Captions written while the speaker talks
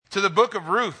to the book of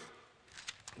Ruth.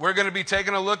 We're going to be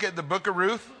taking a look at the book of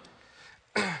Ruth.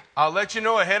 I'll let you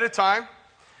know ahead of time.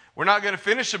 We're not going to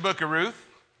finish the book of Ruth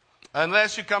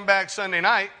unless you come back Sunday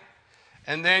night,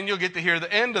 and then you'll get to hear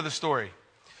the end of the story.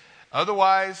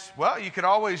 Otherwise, well, you could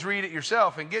always read it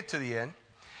yourself and get to the end.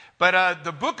 But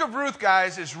the book of Ruth,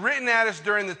 guys, is written at us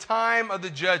during the time of the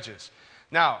Judges.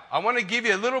 Now, I want to give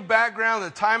you a little background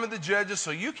of the time of the Judges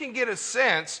so you can get a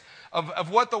sense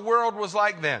of what the world was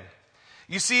like then.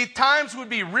 You see, times would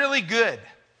be really good,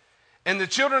 and the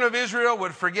children of Israel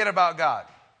would forget about God.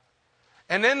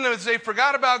 And then as they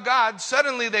forgot about God,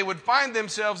 suddenly they would find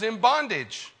themselves in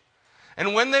bondage.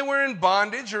 And when they were in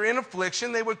bondage or in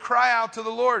affliction, they would cry out to the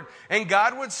Lord, and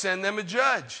God would send them a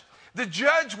judge. The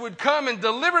judge would come and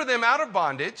deliver them out of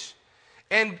bondage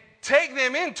and take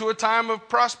them into a time of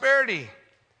prosperity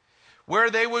where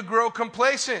they would grow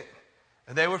complacent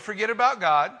and they would forget about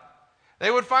God.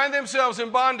 They would find themselves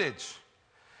in bondage.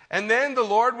 And then the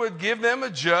Lord would give them a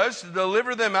judge to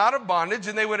deliver them out of bondage,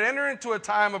 and they would enter into a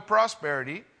time of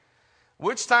prosperity,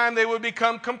 which time they would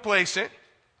become complacent,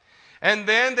 and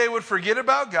then they would forget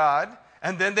about God,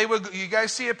 and then they would, you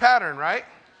guys see a pattern, right?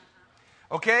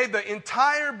 Okay, the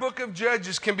entire book of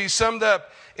Judges can be summed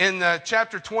up in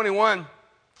chapter 21,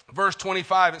 verse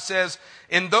 25. It says,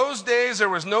 "In those days there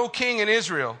was no king in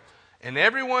Israel, and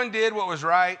everyone did what was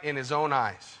right in his own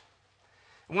eyes."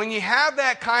 When you have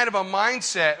that kind of a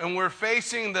mindset and we're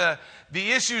facing the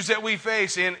issues that we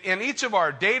face in each of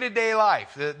our day-to-day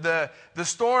life, the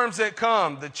storms that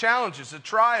come, the challenges, the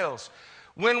trials,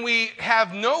 when we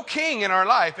have no king in our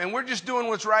life and we're just doing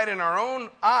what's right in our own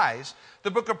eyes,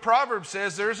 the book of Proverbs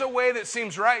says there's a way that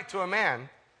seems right to a man,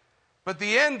 but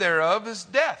the end thereof is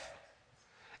death.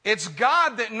 It's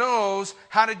God that knows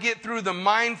how to get through the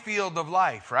minefield of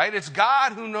life, right? It's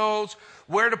God who knows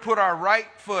where to put our right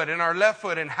foot and our left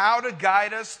foot and how to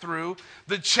guide us through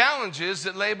the challenges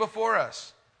that lay before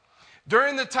us.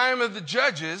 During the time of the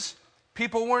Judges,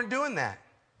 people weren't doing that.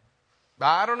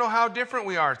 I don't know how different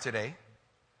we are today.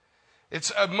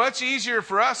 It's much easier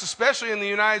for us, especially in the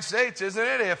United States, isn't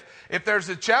it? If there's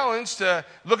a challenge to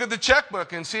look at the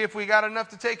checkbook and see if we got enough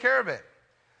to take care of it.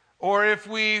 Or if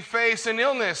we face an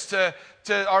illness, to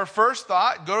our first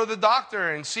thought, go to the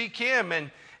doctor and seek him.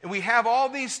 And we have all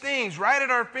these things right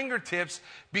at our fingertips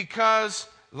because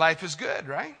life is good,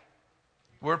 right?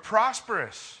 We're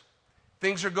prosperous.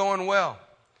 Things are going well.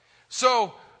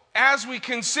 So as we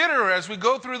consider, as we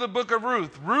go through the book of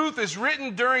Ruth, Ruth is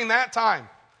written during that time.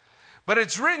 But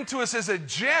it's written to us as a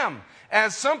gem,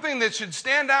 as something that should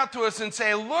stand out to us and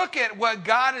say, look at what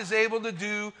God is able to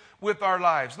do with our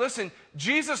lives. Listen,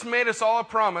 Jesus made us all a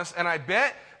promise, and I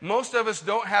bet most of us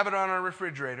don't have it on our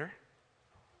refrigerator.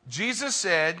 Jesus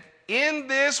said, in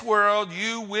this world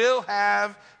you will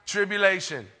have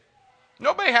tribulation.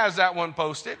 Nobody has that one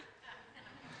posted.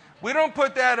 We don't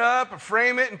put that up or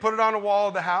frame it and put it on the wall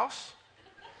of the house.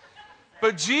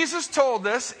 But Jesus told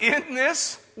us in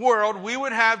this world we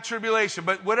would have tribulation.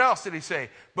 But what else did he say?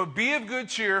 But be of good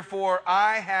cheer, for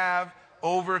I have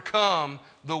overcome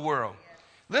the world.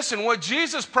 Listen, what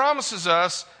Jesus promises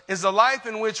us is a life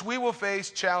in which we will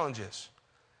face challenges.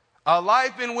 A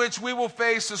life in which we will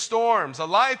face the storms. A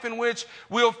life in which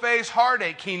we'll face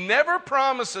heartache. He never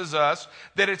promises us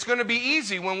that it's going to be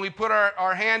easy when we put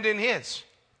our hand in his.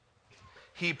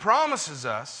 He promises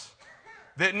us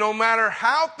that no matter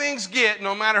how things get,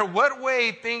 no matter what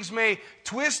way things may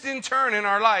twist and turn in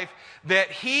our life,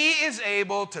 that he is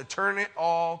able to turn it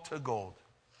all to gold.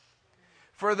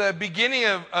 For the beginning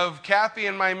of Kathy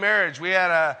and my marriage, we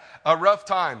had a rough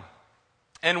time.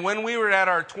 And when we were at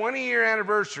our 20-year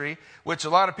anniversary, which a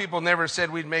lot of people never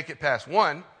said we'd make it past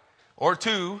 1 or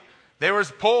 2, there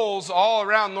was polls all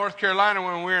around North Carolina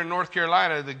when we were in North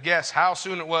Carolina to guess how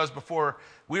soon it was before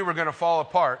we were going to fall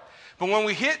apart. But when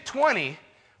we hit 20,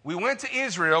 we went to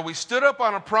Israel. We stood up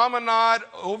on a promenade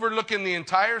overlooking the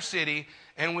entire city,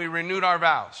 and we renewed our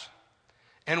vows.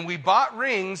 And we bought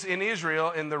rings in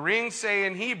Israel, and the rings say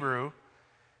in Hebrew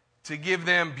to give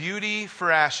them beauty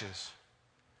for ashes.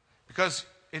 Because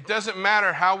it doesn't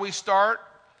matter how we start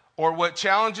or what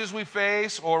challenges we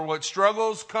face or what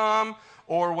struggles come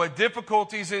or what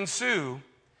difficulties ensue.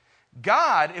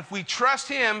 God, if we trust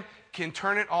him, can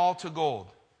turn it all to gold.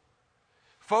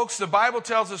 Folks, the Bible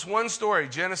tells us one story,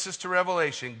 Genesis to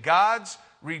Revelation, God's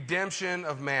redemption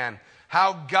of man.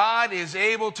 How God is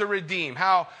able to redeem.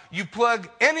 How you plug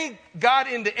any God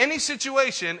into any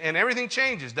situation and everything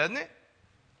changes, doesn't it?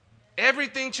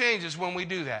 Everything changes when we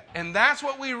do that. And that's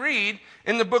what we read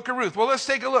in the book of Ruth. Well, let's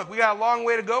take a look. We got a long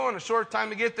way to go and a short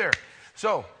time to get there.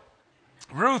 So,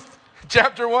 Ruth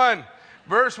chapter 1,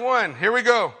 verse 1. Here we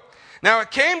go. Now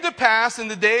it came to pass in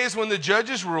the days when the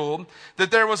judges ruled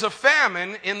that there was a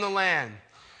famine in the land.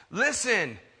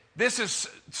 Listen, this is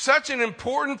such an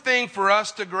important thing for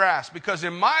us to grasp, because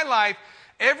in my life,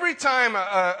 every time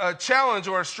a challenge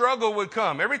or a struggle would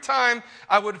come, every time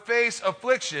I would face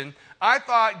affliction, I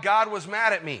thought God was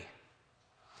mad at me.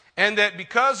 And that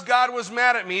because God was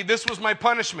mad at me, this was my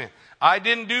punishment. I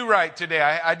didn't do right today.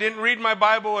 I didn't read my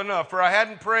Bible enough, or I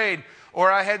hadn't prayed,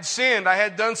 or I had sinned, I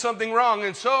had done something wrong.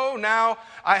 And so now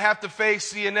I have to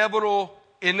face the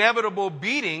inevitable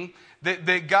beating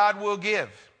that God will give.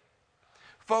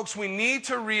 Folks, we need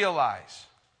to realize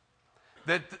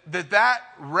that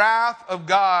wrath of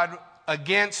God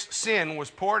against sin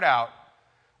was poured out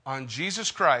on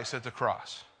Jesus Christ at the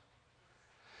cross.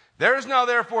 There is now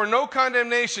therefore no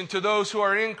condemnation to those who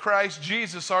are in Christ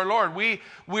Jesus our Lord. We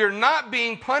are not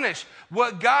being punished.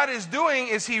 What God is doing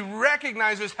is He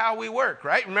recognizes how we work,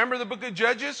 right? Remember the book of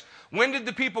Judges? When did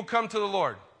the people come to the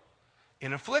Lord?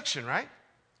 In affliction, right?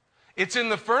 It's in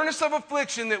the furnace of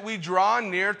affliction that we draw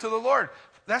near to the Lord.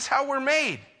 That's how we're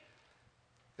made.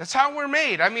 That's how we're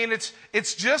made. I mean,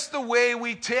 it's just the way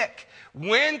we tick.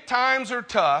 When times are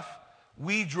tough,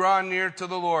 we draw near to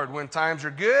the Lord. When times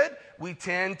are good, we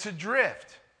tend to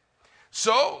drift.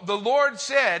 So the Lord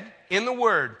said in the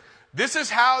Word, this is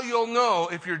how you'll know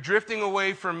if you're drifting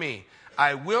away from me.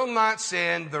 I will not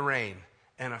send the rain,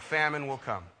 and a famine will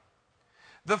come.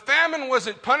 The famine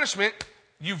wasn't punishment.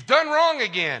 You've done wrong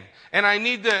again, and I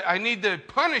need to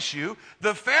punish you.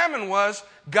 The famine was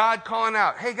God calling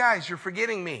out, hey guys, you're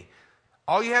forgetting me.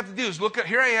 All you have to do is look up,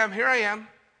 here I am.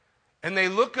 And they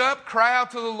look up, cry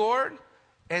out to the Lord,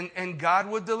 and God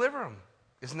would deliver them.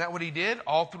 Isn't that what He did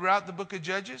all throughout the book of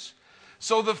Judges?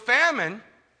 So the famine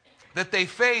that they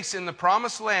face in the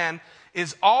promised land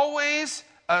is always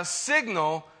a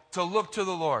signal to look to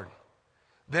the Lord,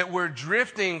 that we're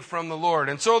drifting from the Lord.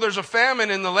 And so there's a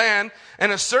famine in the land,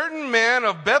 and a certain man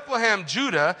of Bethlehem,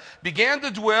 Judah, began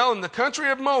to dwell in the country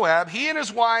of Moab, he and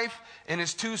his wife and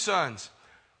his 2 sons.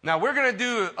 Now we're going to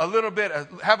do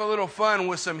have a little fun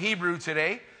with some Hebrew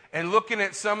today, and looking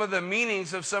at some of the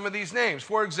meanings of some of these names.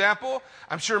 For example,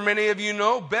 I'm sure many of you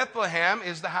know Bethlehem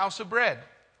is the house of bread.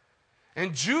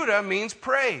 And Judah means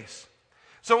praise.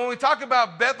 So when we talk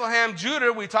about Bethlehem,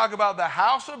 Judah, we talk about the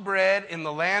house of bread in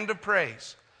the land of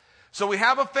praise. So we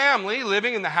have a family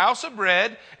living in the house of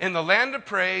bread in the land of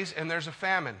praise, and there's a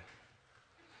famine.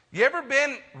 You ever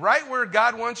been right where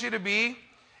God wants you to be?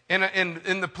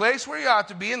 In the place where you ought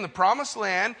to be, in the promised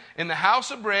land, in the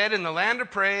house of bread, in the land of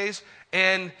praise,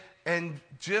 and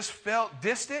just felt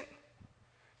distant?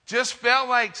 Just felt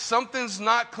like something's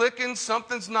not clicking,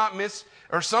 something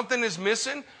is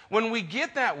missing? When we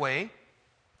get that way,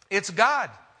 it's God.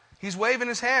 He's waving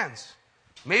His hands.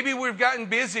 Maybe we've gotten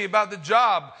busy about the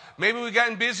job. Maybe we've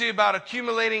gotten busy about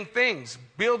accumulating things,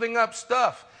 building up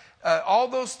stuff. All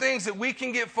those things that we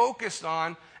can get focused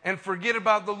on and forget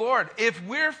about the Lord. If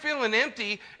we're feeling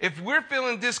empty, if we're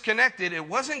feeling disconnected, it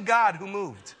wasn't God who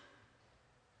moved.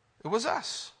 It was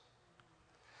us.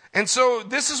 And so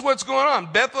this is what's going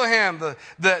on. Bethlehem,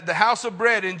 the house of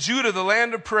bread, in Judah, the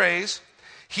land of praise.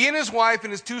 He and his wife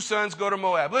and his 2 sons go to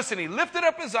Moab. Listen, he lifted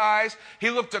up his eyes.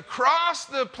 He looked across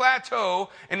the plateau,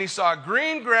 and he saw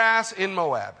green grass in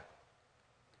Moab.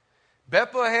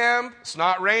 Bethlehem, it's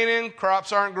not raining,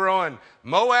 crops aren't growing.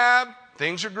 Moab,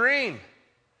 things are green.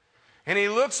 And he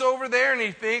looks over there and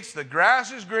he thinks the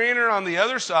grass is greener on the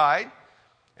other side,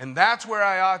 and that's where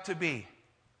I ought to be.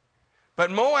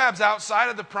 But Moab's outside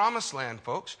of the promised land,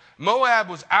 folks. Moab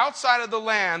was outside of the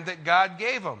land that God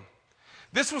gave him.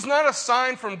 This was not a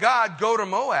sign from God, go to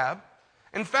Moab.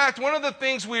 In fact, one of the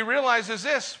things we realize is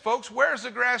this, folks, where's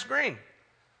the grass green?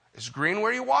 It's green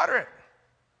where you water it.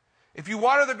 If you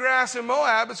water the grass in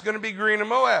Moab, it's going to be green in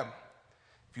Moab.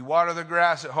 If you water the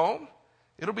grass at home,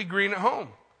 it'll be green at home.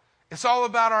 It's all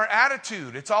about our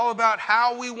attitude. It's all about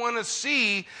how we want to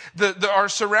see our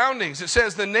surroundings. It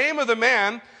says the name of the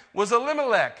man was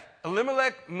Elimelech.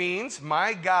 Elimelech means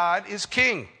my God is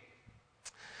king.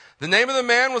 The name of the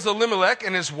man was Elimelech,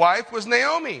 and his wife was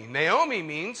Naomi. Naomi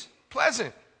means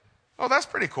pleasant. Oh, that's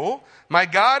pretty cool. My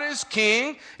God is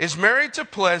king, is married to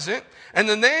Pleasant, and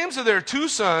the names of their 2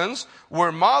 sons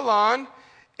were Mahlon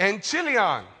and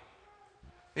Chilion.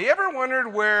 Have you ever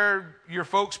wondered where your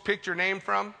folks picked your name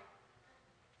from?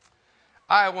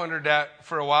 I wondered that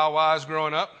for a while I was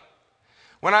growing up.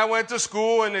 When I went to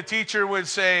school and the teacher would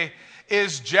say,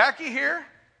 is Jackie here?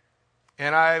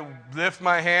 And I lift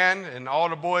my hand and all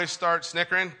the boys start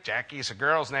snickering. Jackie's a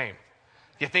girl's name.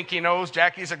 You think he knows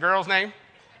Jackie's a girl's name?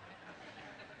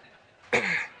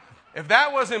 If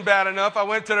that wasn't bad enough, I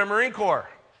went to the Marine Corps.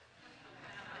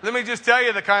 Let me just tell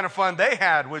you the kind of fun they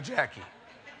had with Jackie.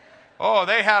 Oh,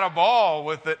 they had a ball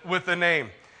with the name.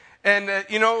 And, it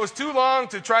was too long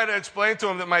to try to explain to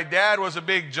him that my dad was a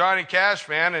big Johnny Cash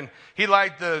fan, and he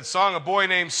liked the song A Boy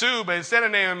Named Sue, but instead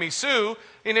of naming me Sue,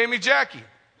 he named me Jackie.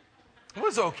 It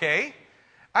was okay.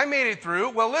 I made it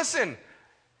through. Well, listen,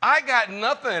 I got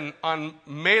nothing on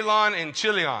Melon and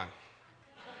Chilion.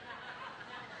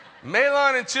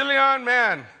 Melon and Chilion,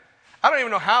 man, I don't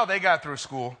even know how they got through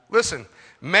school. Listen,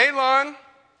 Melon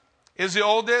is the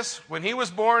oldest. When he was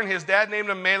born, his dad named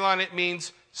him Melon. It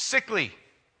means sickly.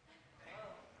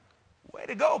 Way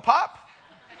to go, Pop.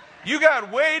 You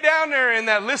got way down there in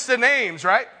that list of names,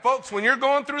 right? Folks, when you're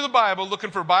going through the Bible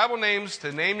looking for Bible names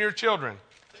to name your children,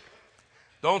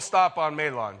 don't stop on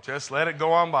Melon. Just let it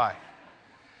go on by.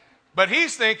 But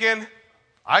he's thinking,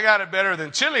 I got it better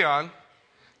than Chilion,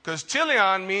 because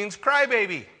Chilion means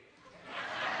crybaby.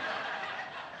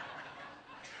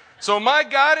 So my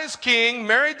God is king,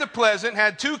 married to Pleasant,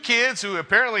 had 2 kids who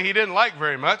apparently he didn't like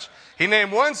very much. He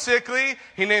named one sickly.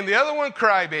 He named the other one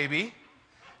crybaby.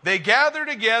 They gather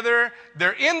together.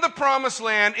 They're in the promised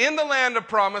land, in the land of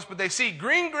promise, but they see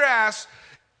green grass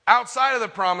outside of the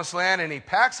promised land, and he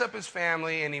packs up his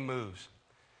family and he moves.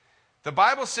 The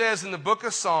Bible says in the book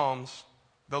of Psalms,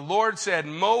 the Lord said,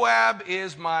 Moab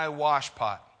is my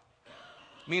washpot.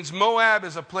 Means Moab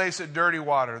is a place of dirty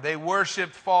water. They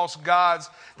worshiped false gods.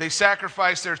 They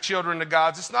sacrificed their children to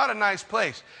gods. It's not a nice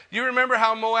place. Do you remember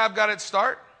how Moab got its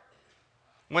start?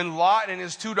 When Lot and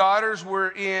his 2 daughters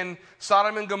were in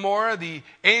Sodom and Gomorrah, the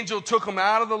angel took them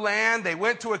out of the land. They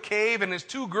went to a cave, and his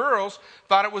 2 girls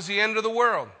thought it was the end of the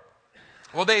world.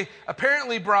 Well, they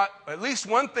apparently brought at least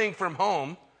one thing from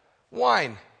home,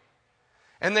 wine.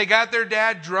 And they got their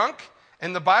dad drunk.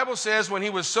 And the Bible says when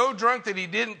he was so drunk that he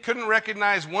couldn't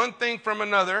recognize one thing from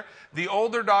another, the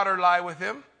older daughter lied with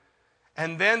him.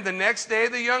 And then the next day,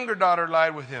 the younger daughter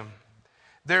lied with him.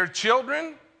 Their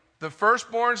children, the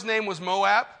firstborn's name was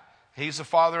Moab. He's the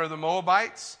father of the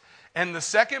Moabites. And the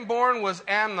secondborn was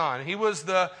Amnon. He was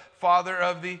the father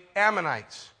of the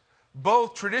Ammonites.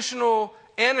 Both traditional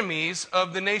enemies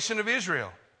of the nation of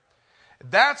Israel.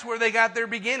 That's where they got their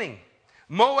beginning.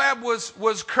 Moab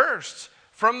was cursed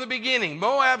from the beginning.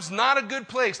 Moab's not a good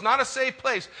place, not a safe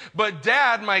place. But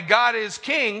Dad, my God is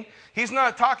king, he's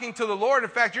not talking to the Lord. In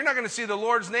fact, you're not going to see the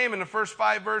Lord's name in the first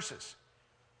 5 verses.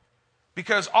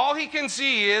 Because all he can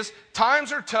see is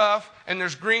times are tough and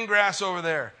there's green grass over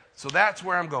there. So that's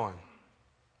where I'm going.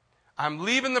 I'm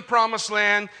leaving the promised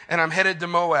land and I'm headed to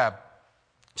Moab.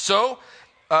 So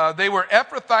they were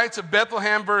Ephrathites of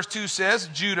Bethlehem, verse 2 says,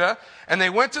 Judah, and they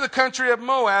went to the country of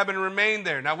Moab and remained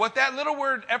there. Now, what that little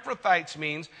word Ephrathites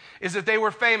means is that they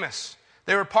were famous.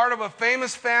 They were part of a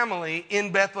famous family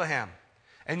in Bethlehem.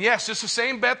 And yes, it's the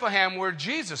same Bethlehem where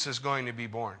Jesus is going to be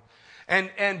born.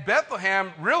 And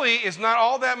Bethlehem really is not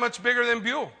all that much bigger than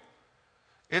Buell.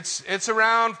 It's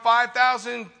around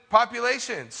 5,000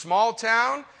 population, small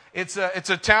town. It's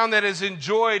a town that has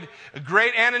enjoyed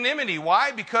great anonymity.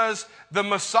 Why? Because the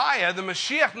Messiah, the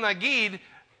Mashiach Nagid,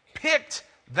 picked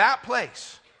that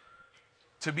place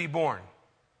to be born,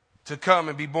 to come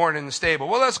and be born in the stable.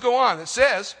 Well, let's go on. It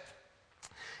says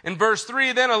in verse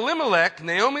 3, then Elimelech,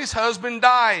 Naomi's husband,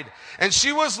 died, and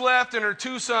she was left and her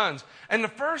 2 sons. And the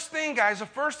first thing, guys, the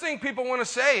first thing people want to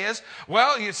say is,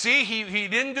 well, you see, he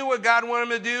didn't do what God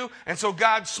wanted him to do, and so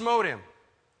God smote him.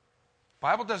 The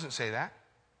Bible doesn't say that.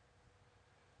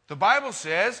 The Bible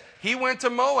says he went to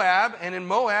Moab, and in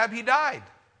Moab he died.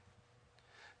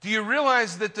 Do you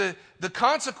realize that the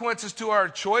consequences to our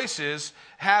choices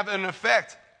have an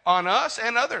effect on us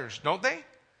and others, don't they?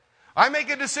 I make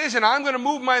a decision. I'm going to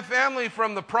move my family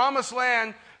from the promised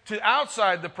land to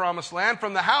outside the promised land,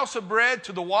 from the house of bread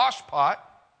to the wash pot,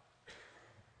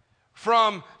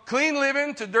 from clean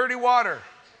living to dirty water.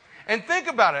 And think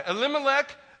about it.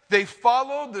 Elimelech, they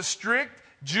followed the strict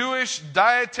Jewish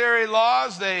dietary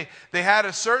laws. They had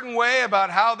a certain way about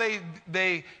how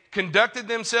they conducted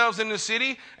themselves in the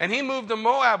city. And he moved to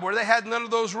Moab where they had none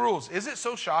of those rules. Is it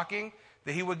so shocking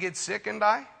that he would get sick and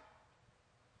die?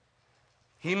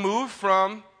 He moved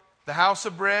from the house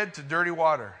of bread to dirty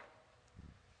water.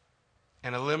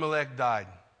 And Elimelech died.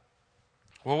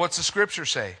 Well, what's the scripture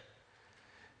say?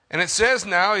 And it says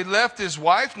now, he left his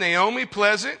wife, Naomi,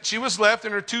 pleasant. She was left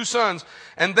and her 2 sons.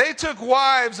 And they took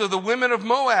wives of the women of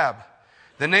Moab.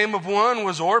 The name of one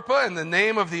was Orpah and the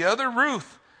name of the other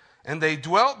Ruth. And they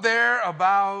dwelt there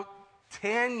about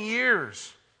 10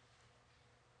 years.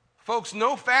 Folks,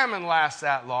 no famine lasts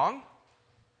that long.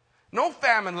 No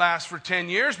famine lasts for 10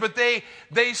 years, but they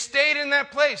stayed in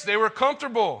that place. They were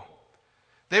comfortable.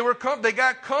 They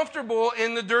got comfortable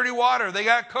in the dirty water. They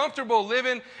got comfortable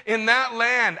living in that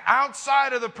land,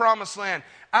 outside of the promised land,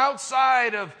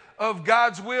 outside of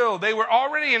God's will. They were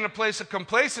already in a place of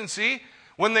complacency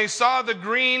when they saw the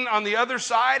green on the other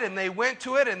side, and they went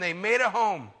to it and they made a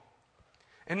home.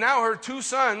 And now her 2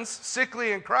 sons,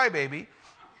 Sickly and Crybaby,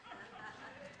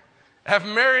 have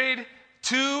married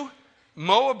 2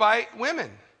 Moabite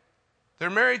women. They're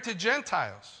married to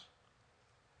Gentiles.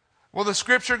 Well, the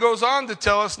scripture goes on to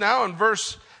tell us now in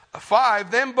verse 5,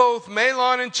 then both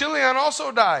Mahlon and Chilion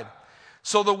also died.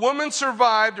 So the woman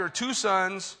survived her 2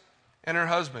 sons and her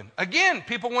husband. Again,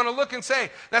 people want to look and say,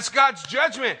 that's God's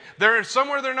judgment. They're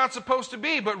somewhere they're not supposed to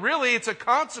be, but really it's a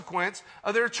consequence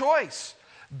of their choice.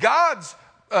 God's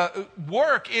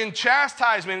work in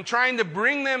chastisement and trying to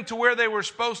bring them to where they were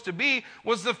supposed to be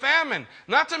was the famine.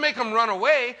 Not to make them run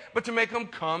away, but to make them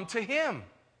come to Him.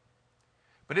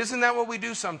 But isn't that what we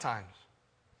do sometimes?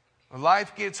 When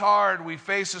life gets hard, we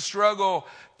face a struggle,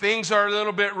 things are a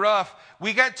little bit rough.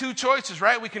 We got 2 choices,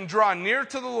 right? We can draw near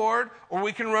to the Lord or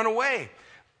we can run away.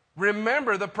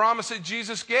 Remember the promise that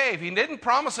Jesus gave. He didn't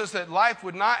promise us that life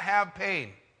would not have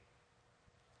pain.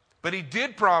 But He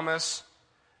did promise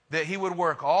that He would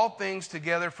work all things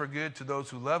together for good to those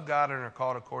who love God and are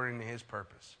called according to His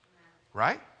purpose.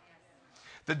 Right?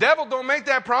 The devil don't make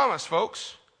that promise,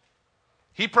 folks.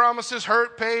 He promises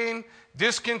hurt, pain,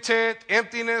 discontent,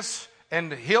 emptiness,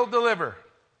 and He'll deliver.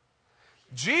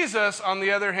 Jesus, on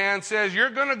the other hand, says, you're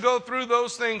going to go through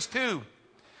those things too.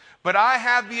 But I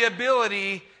have the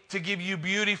ability to give you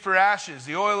beauty for ashes,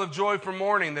 the oil of joy for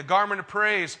mourning, the garment of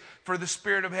praise for the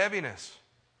spirit of heaviness.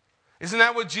 Isn't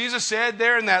that what Jesus said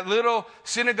there in that little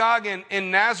synagogue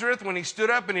in Nazareth when He stood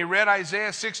up and He read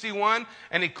Isaiah 61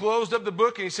 and He closed up the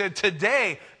book and He said,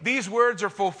 today these words are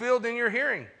fulfilled in your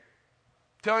hearing.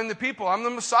 Telling the people, I'm the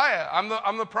Messiah,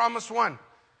 I'm the promised one.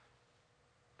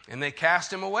 And they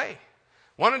cast Him away.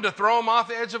 Wanted to throw Him off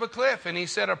the edge of a cliff. And He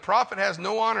said, a prophet has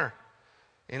no honor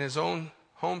in his own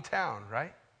hometown,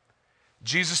 right?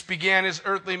 Jesus began His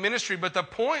earthly ministry, but the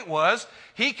point was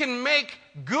He can make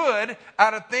good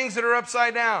out of things that are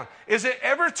upside down. Is it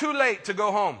ever too late to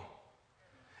go home?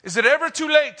 Is it ever too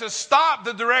late to stop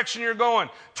the direction you're going?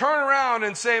 Turn around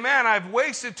and say, man, I've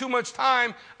wasted too much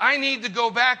time. I need to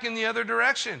go back in the other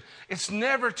direction. It's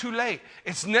never too late.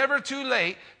 It's never too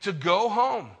late to go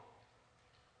home.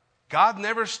 God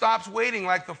never stops waiting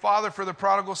like the father for the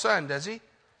prodigal son, does He?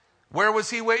 Where was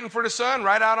He waiting for the son?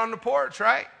 Right out on the porch,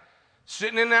 right?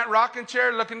 Sitting in that rocking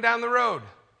chair looking down the road.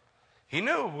 He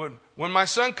knew when my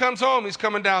son comes home, he's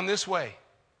coming down this way.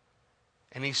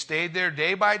 And he stayed there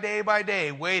day by day by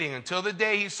day, waiting until the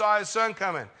day he saw his son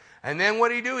coming. And then what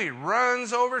did he do? He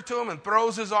runs over to him and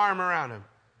throws his arm around him.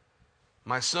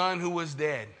 My son who was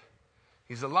dead,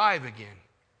 he's alive again.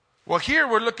 Well, here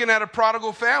we're looking at a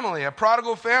prodigal family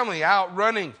out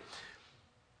running,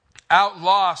 out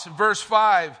lost. In verse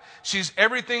 5,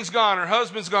 everything's gone. Her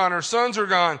husband's gone. Her sons are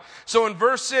gone. So in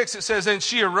verse 6, it says, and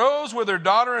she arose with her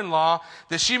daughter-in-law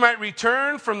that she might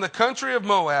return from the country of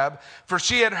Moab, for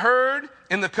she had heard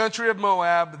in the country of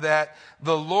Moab that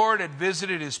the Lord had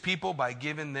visited His people by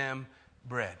giving them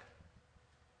bread.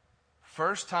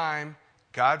 First time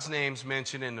God's name's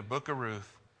mentioned in the book of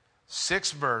Ruth,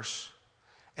 6th verse,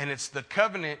 and it's the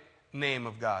covenant name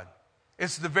of God.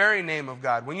 It's the very name of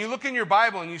God. When you look in your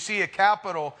Bible and you see a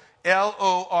capital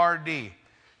L-O-R-D,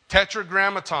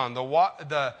 tetragrammaton,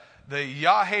 the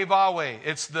Yahweh,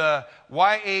 it's the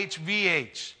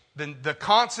Y-H-V-H, the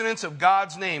consonants of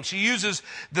God's name. She uses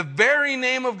the very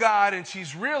name of God and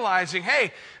she's realizing,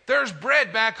 hey, there's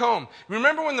bread back home.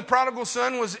 Remember when the prodigal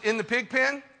son was in the pig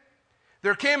pen?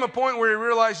 There came a point where he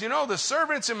realized, the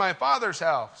servants in my father's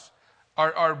house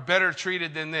are better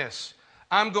treated than this.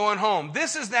 I'm going home.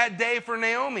 This is that day for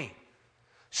Naomi.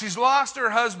 She's lost her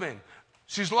husband.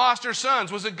 She's lost her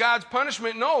sons. Was it God's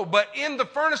punishment? No. But in the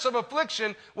furnace of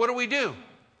affliction, what do?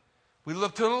 We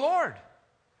look to the Lord.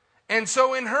 And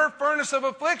so in her furnace of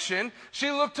affliction,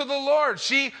 she looked to the Lord.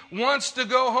 She wants to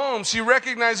go home. She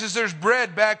recognizes there's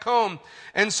bread back home.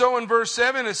 And so in verse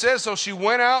 7 it says, so she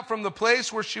went out from the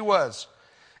place where she was,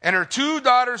 and her 2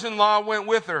 daughters-in-law went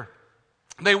with her.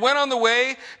 They went on the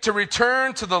way to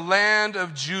return to the land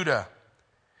of Judah.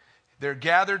 They're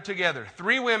gathered together.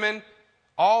 3 women,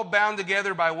 all bound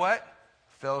together by what?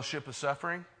 Fellowship of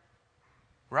suffering.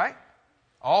 Right?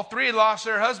 All 3 lost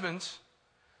their husbands.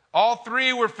 All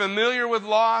 3 were familiar with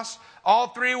loss. All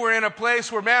 3 were in a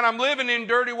place where, man, I'm living in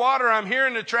dirty water. I'm here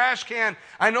in the trash can.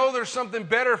 I know there's something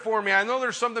better for me. I know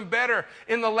there's something better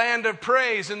in the land of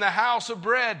praise, in the house of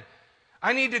bread.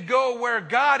 I need to go where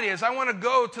God is. I want to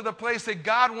go to the place that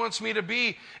God wants me to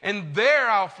be. And there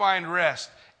I'll find rest.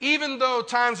 Even though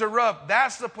times are rough,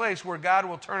 that's the place where God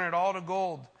will turn it all to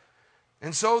gold.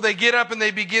 And so they get up and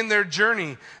they begin their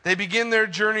journey. They begin their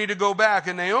journey to go back.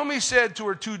 And Naomi said to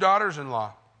her 2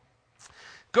 daughters-in-law,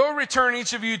 "Go return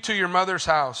each of you to your mother's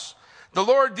house. The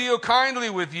Lord deal kindly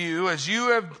with you as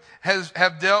you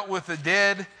have dealt with the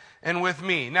dead and with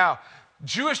me." Now,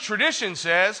 Jewish tradition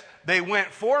says they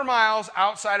went 4 miles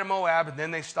outside of Moab and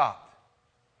then they stopped.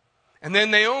 And then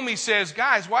Naomi says,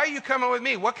 "Guys, why are you coming with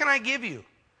me? What can I give you?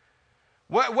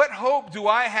 What hope do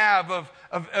I have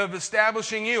of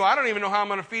establishing you? I don't even know how I'm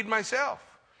going to feed myself."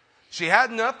 She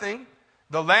had nothing.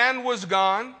 The land was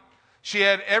gone. She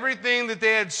had everything that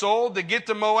they had sold to get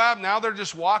to Moab. Now they're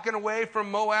just walking away from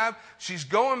Moab. She's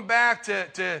going back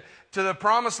to the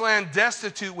promised land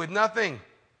destitute with nothing.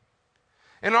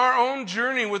 In our own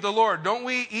journey with the Lord, don't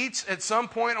we each at some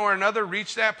point or another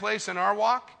reach that place in our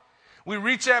walk? We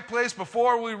reach that place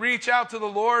before we reach out to the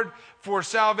Lord for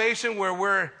salvation where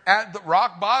we're at the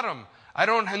rock bottom. I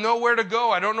don't know where to go.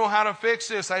 I don't know how to fix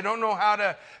this. I don't know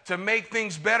how to make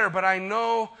things better, but I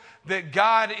know that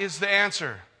God is the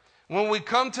answer. When we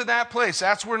come to that place,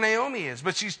 that's where Naomi is.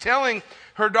 But she's telling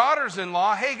her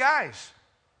daughters-in-law, "Hey guys,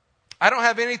 I don't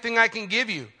have anything I can give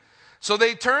you." So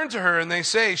they turn to her and they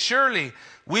say, "Surely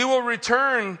we will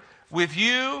return with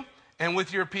you and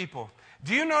with your people."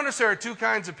 Do you notice there are 2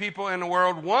 kinds of people in the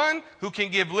world? One who can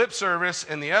give lip service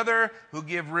and the other who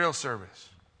give real service.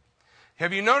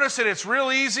 Have you noticed that it's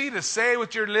real easy to say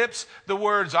with your lips the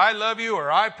words, "I love you,"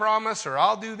 or "I promise," or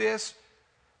 "I'll do this"?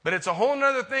 But it's a whole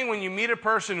nother thing when you meet a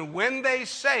person who, when they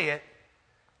say it,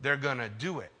 they're going to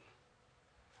do it.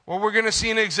 Well, we're going to see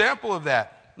an example of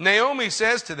that. Naomi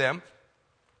says to them,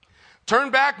 "Turn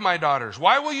back, my daughters.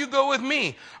 Why will you go with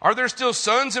me? Are there still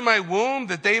sons in my womb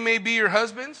that they may be your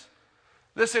husbands?"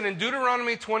 Listen, in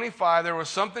Deuteronomy 25, there was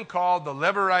something called the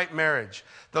Levirate marriage.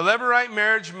 The Levirate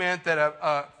marriage meant that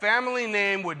a family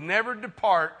name would never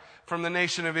depart from the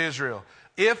nation of Israel.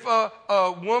 If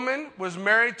a woman was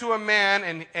married to a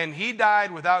man and he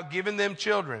died without giving them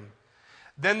children,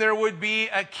 then there would be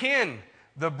a kin,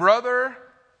 the brother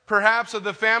perhaps of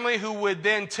the family, who would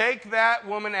then take that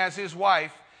woman as his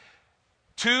wife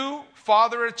to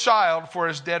father a child for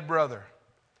his dead brother.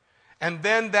 And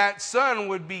then that son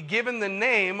would be given the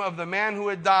name of the man who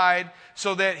had died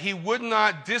so that he would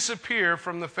not disappear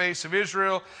from the face of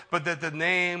Israel, but that the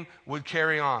name would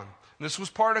carry on. This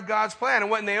was part of God's plan. And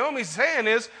what Naomi's saying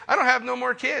is, I don't have no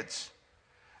more kids.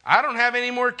 I don't have any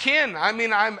more kin. I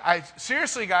mean,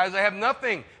 seriously, guys, I have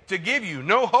nothing to give you.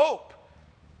 No hope.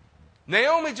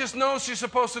 Naomi just knows she's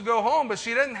supposed to go home, but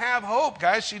she doesn't have hope,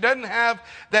 guys. She doesn't have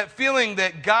that feeling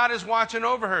that God is watching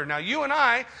over her. Now, you and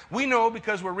I, we know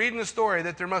because we're reading the story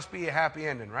that there must be a happy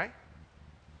ending, right?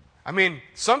 I mean,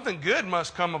 something good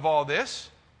must come of all this.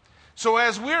 So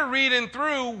as we're reading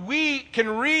through, we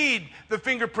can read the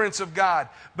fingerprints of God.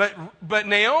 But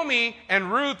Naomi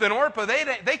and Ruth and Orpah,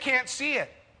 they can't see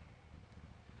it.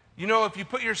 You know, if you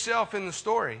put yourself in the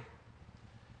story,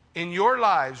 in your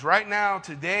lives right now,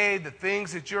 today, the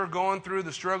things that you're going through,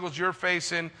 the struggles you're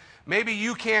facing, maybe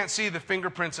you can't see the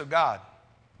fingerprints of God.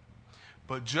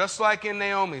 But just like in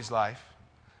Naomi's life,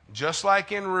 just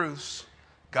like in Ruth's,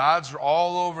 God's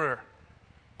all over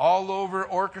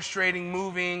orchestrating,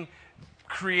 moving,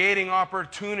 creating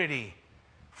opportunity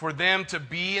for them to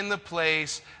be in the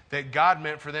place that God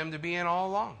meant for them to be in all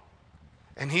along.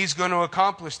 And He's going to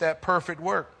accomplish that perfect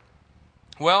work.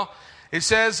 Well, it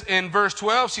says in verse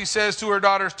 12, she says to her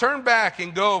daughters, "Turn back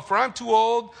and go, for I'm too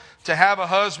old to have a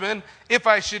husband. If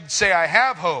I should say I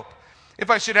have hope, if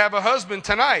I should have a husband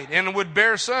tonight and would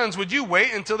bear sons, would you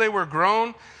wait until they were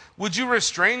grown? Would you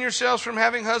restrain yourselves from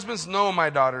having husbands? No, my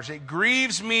daughters, it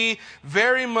grieves me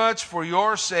very much for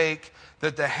your sake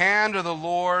that the hand of the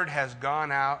Lord has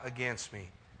gone out against me."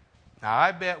 Now,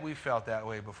 I bet we felt that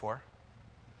way before.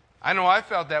 I know I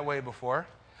felt that way before.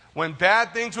 When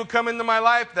bad things would come into my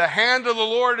life, the hand of the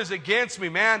Lord is against me,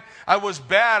 man. I was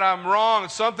bad. I'm wrong.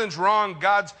 Something's wrong.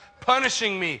 God's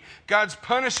punishing me. God's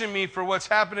punishing me for what's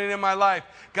happening in my life.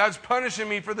 God's punishing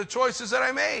me for the choices that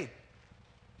I made.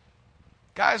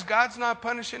 Guys, God's not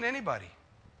punishing anybody.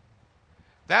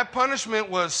 That punishment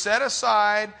was set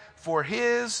aside for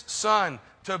His Son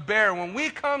to bear. When we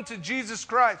come to Jesus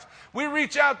Christ, we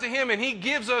reach out to Him and He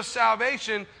gives us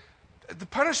salvation. The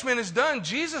punishment is done.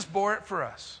 Jesus bore it for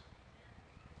us.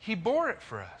 He bore it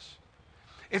for us.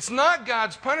 It's not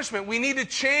God's punishment. We need to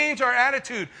change our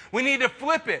attitude. We need to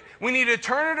flip it. We need to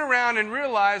turn it around and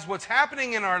realize what's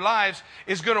happening in our lives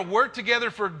is going to work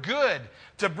together for good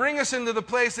to bring us into the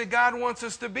place that God wants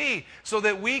us to be so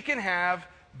that we can have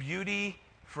beauty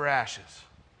for ashes.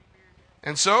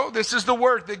 And so this is the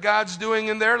work that God's doing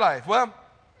in their life. Well,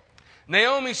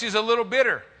 Naomi, she's a little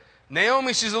bitter.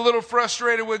 Naomi, she's a little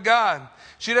frustrated with God.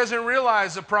 She doesn't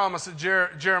realize the promise of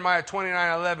Jeremiah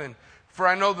 29:11. For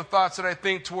I know the thoughts that I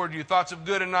think toward you, thoughts of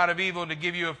good and not of evil, to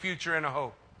give you a future and a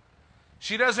hope.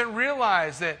 She doesn't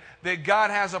realize that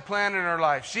God has a plan in her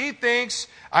life. She thinks,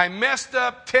 I messed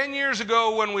up 10 years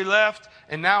ago when we left,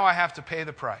 and now I have to pay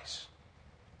the price.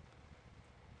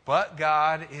 But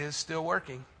God is still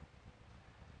working.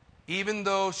 Even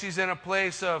though she's in a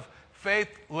place of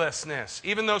faithlessness,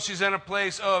 even though she's in a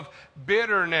place of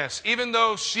bitterness, even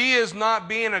though she is not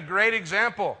being a great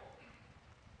example,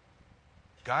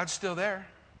 God's still there.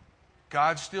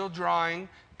 God's still drawing.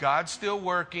 God's still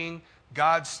working.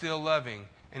 God's still loving.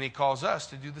 And He calls us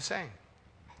to do the same.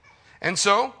 And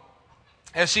so,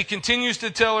 as she continues to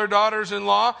tell her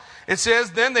daughters-in-law, it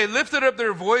says, then they lifted up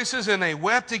their voices and they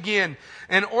wept again.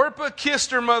 And Orpah kissed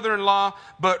her mother-in-law,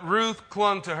 but Ruth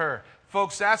clung to her.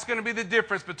 Folks, that's going to be the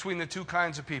difference between the two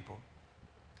kinds of people.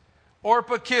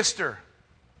 Orpah kissed her.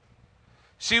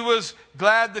 She was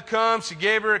glad to come. She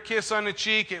gave her a kiss on the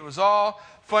cheek. It was all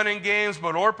fun and games,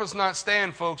 but Orpah's not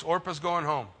staying, folks. Orpah's going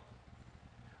home.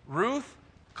 Ruth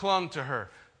clung to her.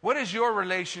 What is your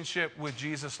relationship with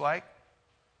Jesus like?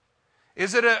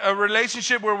 Is it a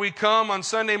relationship where we come on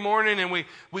Sunday morning and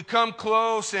we come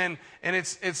close and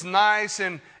it's nice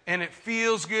and it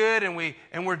feels good and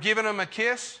we're giving Him a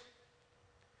kiss?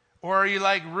 Or are you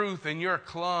like Ruth and you're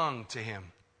clung to Him?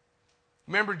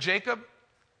 Remember Jacob?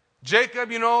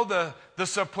 Jacob, you know, the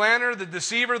supplanter, the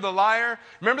deceiver, the liar.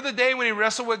 Remember the day when he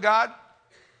wrestled with God?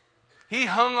 He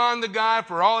hung on to God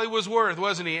for all he was worth,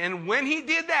 wasn't he? And when he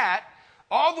did that,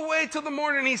 all the way till the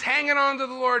morning, he's hanging on to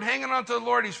the Lord, hanging on to the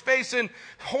Lord. He's facing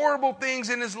horrible things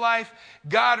in his life.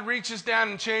 God reaches down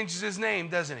and changes his name,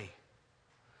 doesn't He?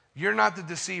 You're not the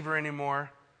deceiver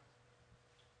anymore.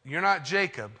 You're not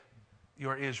Jacob.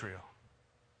 You're Israel.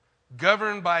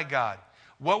 Governed by God.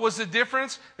 What was the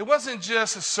difference? It wasn't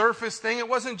just a surface thing. It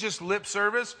wasn't just lip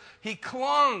service. He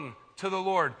clung to the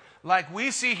Lord. Like we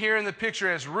see here in the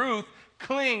picture as Ruth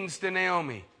clings to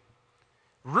Naomi.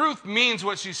 Ruth means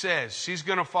what she says. She's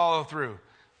going to follow through.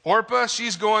 Orpah,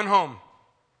 she's going home.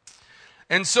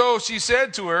 And so she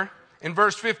said to her in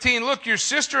verse 15, look, your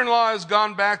sister-in-law has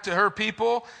gone back to her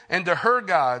people and to her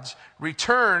gods.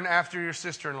 Return after your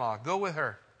sister-in-law. Go with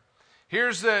her.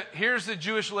 Here's the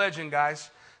Jewish legend, guys.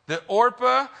 That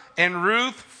Orpah and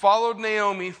Ruth followed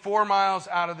Naomi 4 miles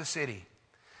out of the city.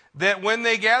 That when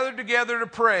they gathered together to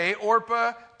pray,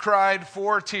 Orpah cried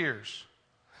 4 tears.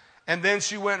 And then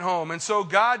she went home. And so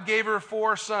God gave her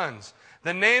 4 sons.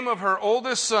 The name of her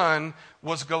oldest son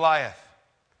was Goliath.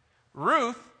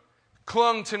 Ruth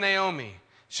clung to Naomi.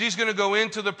 She's going to go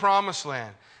into the promised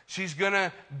land. She's going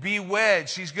to be wed.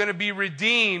 She's going to be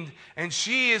redeemed. And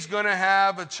she is going to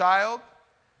have a child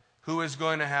who is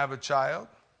going to have a child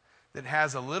that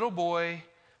has a little boy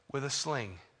with a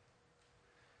sling.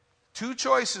 2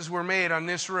 choices were made on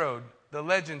this road, the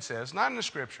legend says, not in the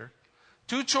scripture.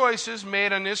 2 choices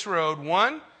made on this road.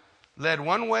 One led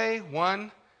one way,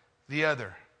 one the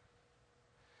other.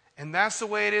 And that's the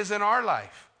way it is in our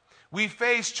life. We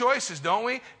face choices, don't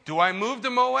we? Do I move to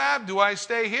Moab? Do I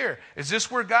stay here? Is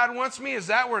this where God wants me? Is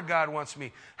that where God wants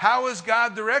me? How is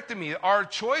God directing me? Our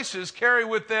choices carry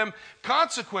with them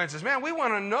consequences. Man, we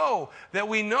want to know that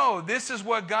we know this is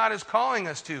what God is calling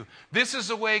us to. This is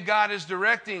the way God is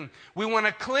directing. We want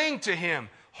to cling to Him,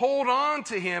 hold on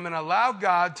to Him, and allow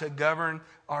God to govern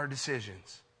our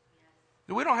decisions.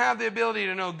 We don't have the ability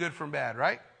to know good from bad,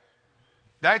 right?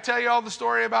 Did I tell you all the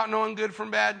story about knowing good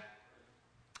from bad?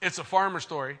 It's a farmer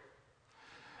story.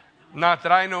 Not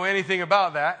that I know anything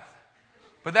about that,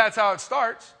 but that's how it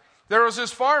starts. There was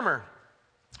this farmer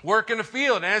working the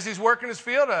field, and as he's working his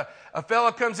field, a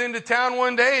fella comes into town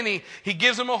one day, and he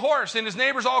gives him a horse, and his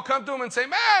neighbors all come to him and say,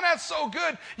 man, that's so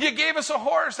good. You gave us a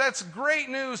horse. That's great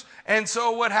news. And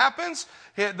so what happens?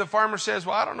 The farmer says,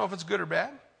 well, I don't know if it's good or bad.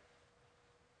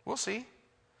 We'll see.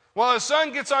 Well, his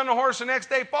son gets on the horse the next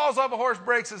day, falls off a horse,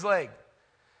 breaks his leg.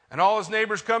 And all his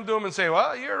neighbors come to him and say,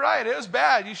 well, you're right. It was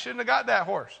bad. You shouldn't have got that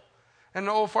horse. And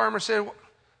the old farmer said,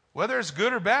 whether it's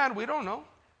good or bad, we don't know.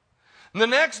 And the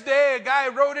next day, a guy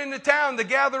rode into town to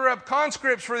gather up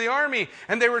conscripts for the army.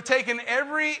 And they were taking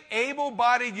every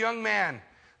able-bodied young man.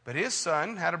 But his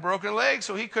son had a broken leg,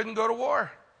 so he couldn't go to war.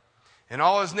 And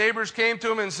all his neighbors came to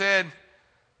him and said,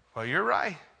 well, you're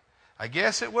right. I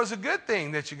guess it was a good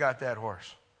thing that you got that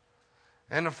horse.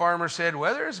 And the farmer said,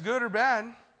 whether it's good or bad,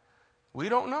 we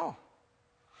don't know.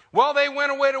 Well, they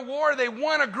went away to war. They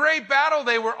won a great battle.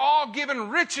 They were all given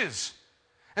riches.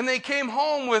 And they came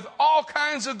home with all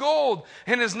kinds of gold.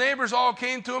 And his neighbors all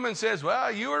came to him and says,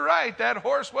 well, you were right. That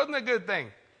horse wasn't a good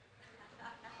thing.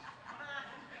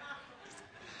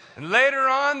 And later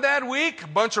on that week, a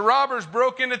bunch of robbers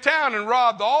broke into town and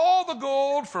robbed all the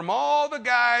gold from all the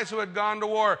guys who had gone to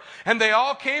war. And they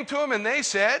all came to him and they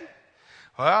said,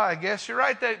 well, I guess you're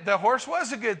right, that the horse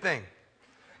was a good thing.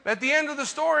 At the end of the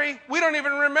story, we don't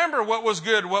even remember what was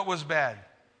good, what was bad.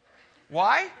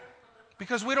 Why?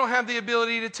 Because we don't have the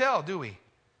ability to tell, do we?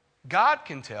 God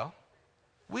can tell.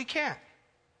 We can't.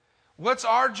 What's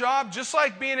our job? Just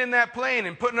like being in that plane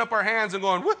and putting up our hands and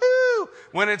going, woohoo,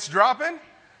 when it's dropping.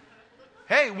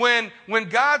 Hey, when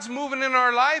God's moving in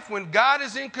our life, when God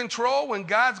is in control, when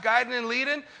God's guiding and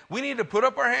leading, we need to put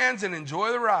up our hands and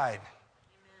enjoy the ride.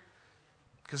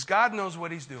 Because God knows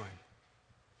what he's doing.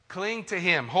 Cling to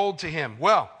him. Hold to him.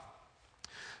 Well,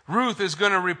 Ruth is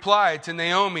going to reply to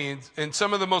Naomi in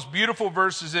some of the most beautiful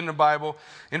verses in the Bible.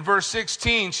 In verse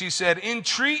 16, she said,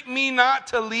 entreat me not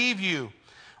to leave you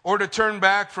or to turn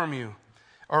back from you,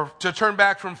 or to turn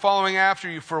back from following after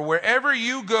you. For wherever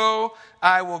you go,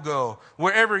 I will go.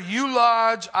 Wherever you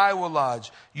lodge, I will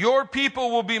lodge. Your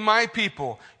people will be my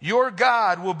people. Your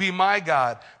God will be my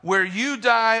God. Where you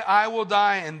die, I will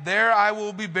die, and there I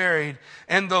will be buried.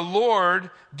 And the Lord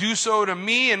do so to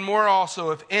me and more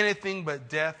also, if anything but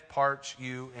death parts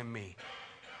you and me.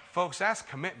 Folks, that's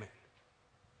commitment.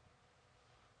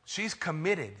 She's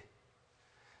committed.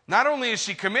 Not only is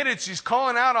she committed, she's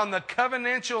calling out on the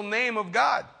covenantal name of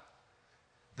God.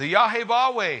 The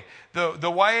Yahweh, the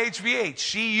YHVH.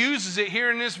 She uses it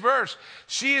here in this verse.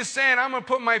 She is saying, I'm going to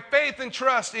put my faith and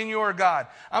trust in your God.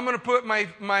 I'm going to put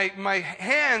my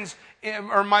hands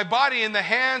or my body in the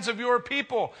hands of your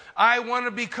people. I want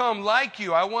to become like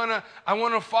you. I want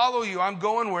to follow you. I'm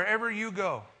going wherever you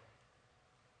go.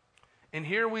 And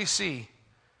here we see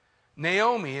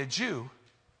Naomi, a Jew,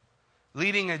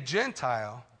 leading a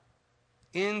Gentile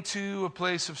into a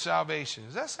place of salvation.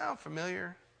 Does that sound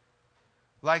familiar?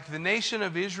 Like the nation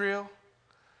of Israel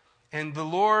and the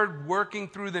Lord working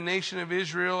through the nation of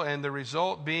Israel, and the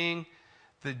result being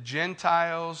the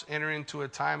Gentiles enter into a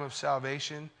time of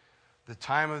salvation, the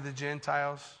time of the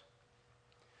Gentiles.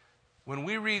 When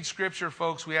we read Scripture,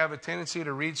 folks, we have a tendency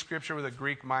to read Scripture with a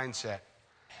Greek mindset.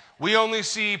 We only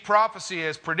see prophecy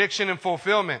as prediction and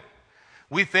fulfillment.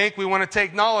 We think we want to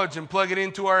take knowledge and plug it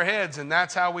into our heads, and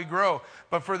that's how we grow.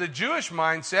 But for the Jewish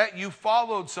mindset, you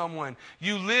followed someone.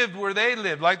 You lived where they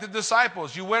lived, like the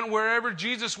disciples. You went wherever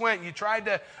Jesus went. You tried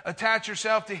to attach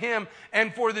yourself to him.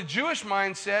 And for the Jewish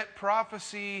mindset,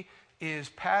 prophecy is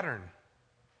pattern.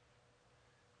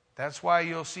 That's why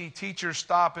you'll see teachers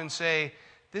stop and say,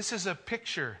 this is a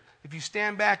picture. If you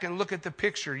stand back and look at the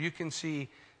picture, you can see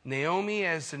Naomi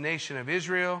as the nation of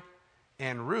Israel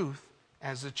and Ruth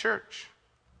as the church.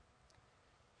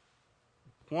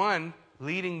 One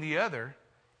leading the other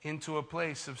into a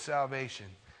place of salvation.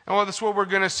 And well, that's what we're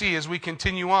going to see as we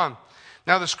continue on.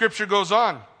 Now the scripture goes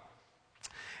on.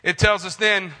 It tells us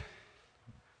then,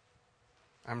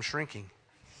 I'm shrinking.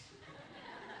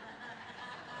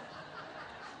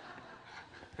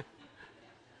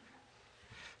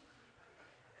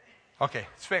 Okay,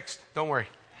 it's fixed. Don't worry.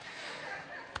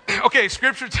 Okay,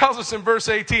 scripture tells us in verse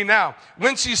 18, now,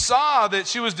 when she saw that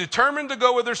she was determined to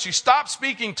go with her, she stopped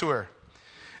speaking to her.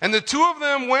 And the two of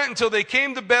them went until they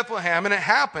came to Bethlehem. And it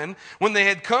happened, when they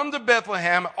had come to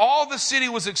Bethlehem, all the city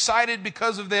was excited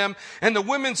because of them. And the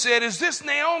women said, is this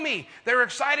Naomi? They were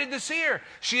excited to see her.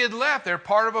 She had left. They're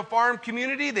part of a farm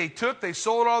community. They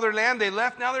sold all their land. They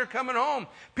left. Now they're coming home.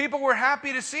 People were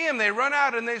happy to see him. They run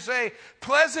out and they say,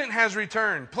 Pleasant has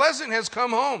returned. Pleasant has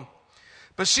come home.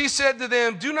 But she said to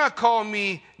them, do not call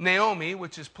me Naomi,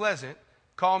 which is pleasant.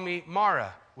 Call me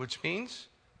Mara, which means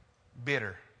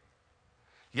bitter.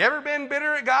 You ever been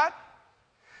bitter at God?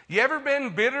 You ever been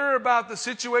bitter about the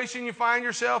situation you find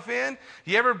yourself in?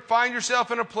 You ever find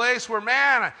yourself in a place where,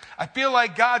 man, I feel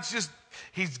like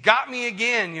He's got me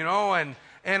again,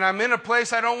 and I'm in a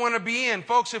place I don't want to be in.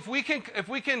 Folks, if we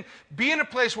can be in a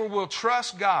place where we'll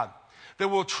trust God, that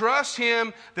we'll trust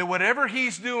him, that whatever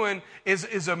he's doing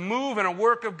is a move and a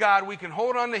work of God, we can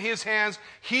hold on to his hands.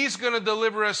 He's going to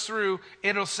deliver us through.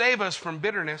 It'll save us from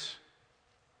bitterness.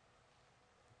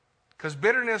 Because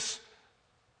bitterness,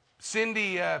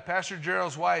 Cindy, Pastor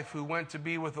Gerald's wife, who went to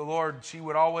be with the Lord, she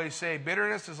would always say,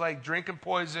 bitterness is like drinking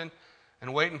poison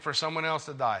and waiting for someone else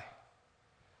to die.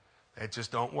 It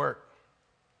just don't work.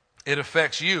 It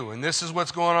affects you. And this is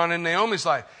what's going on in Naomi's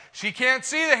life. She can't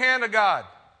see the hand of God.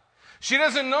 She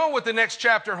doesn't know what the next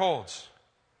chapter holds.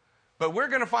 But we're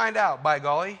going to find out, by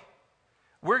golly.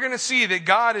 we're going to see that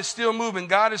God is still moving,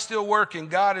 God is still working,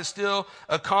 God is still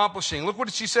accomplishing. Look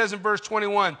what she says in verse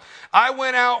 21. I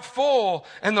went out full,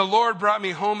 and the Lord brought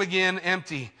me home again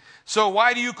empty. So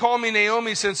why do you call me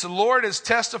Naomi, since the Lord has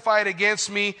testified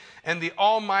against me, and the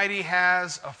Almighty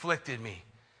has afflicted me?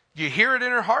 Do you hear it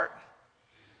in her heart?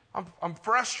 I'm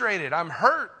frustrated. I'm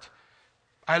hurt.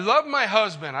 I love my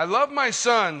husband. I love my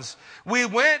sons. We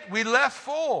left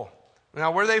full.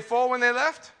 Now, were they full when they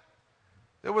left?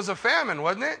 There was a famine,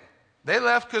 wasn't it? They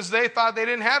left because they thought they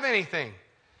didn't have anything.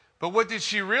 But what did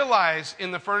she realize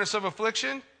in the furnace of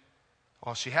affliction?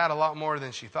 Well, she had a lot more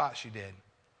than she thought she did.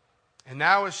 And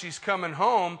now as she's coming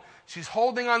home, she's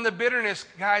holding on the bitterness,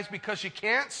 guys, because she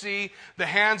can't see the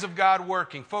hands of God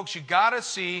working. Folks, you got to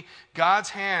see God's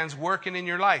hands working in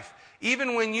your life.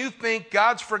 Even when you think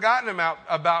God's forgotten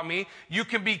about me, you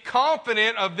can be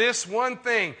confident of this one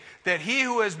thing, that he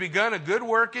who has begun a good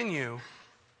work in you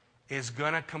is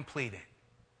going to complete it.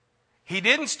 He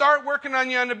didn't start working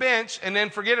on you on the bench and then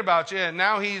forget about you, and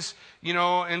now he's, in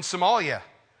Somalia.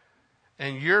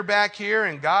 And you're back here,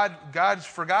 and God's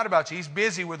forgot about you. He's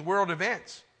busy with world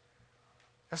events.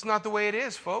 That's not the way it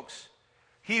is, folks.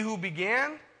 He who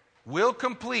began will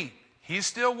complete. He's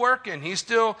still working. He's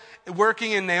still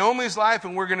working in Naomi's life,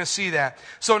 and we're going to see that.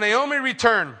 So Naomi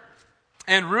returned,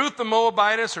 and Ruth the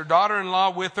Moabitess, her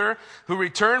daughter-in-law, with her, who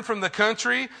returned from the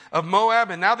country of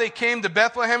Moab, and now they came to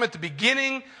Bethlehem at the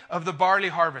beginning of the barley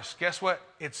harvest. Guess what?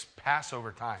 It's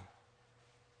Passover time.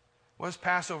 What does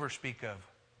Passover speak of?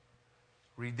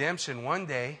 Redemption one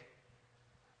day,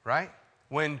 right?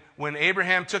 When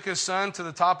Abraham took his son to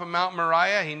the top of Mount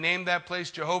Moriah, he named that place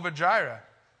Jehovah-Jireh.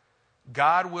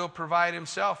 God will provide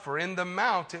himself, for in the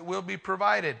mount it will be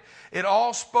provided. It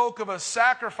all spoke of a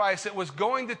sacrifice that was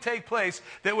going to take place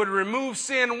that would remove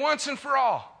sin once and for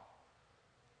all.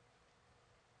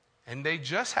 And they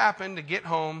just happened to get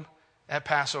home at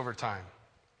Passover time.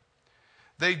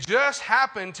 They just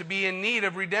happened to be in need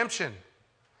of redemption.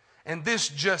 And this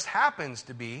just happens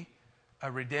to be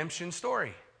a redemption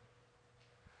story.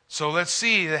 So let's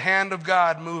see the hand of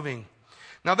God moving.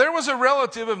 Now there was a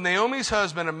relative of Naomi's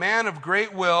husband, a man of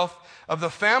great wealth, of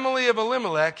the family of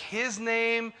Elimelech. His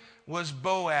name was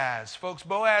Boaz. Folks,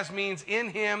 Boaz means in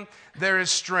him there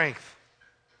is strength.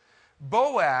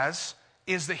 Boaz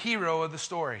is the hero of the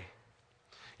story.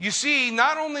 You see,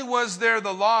 not only was there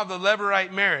the law of the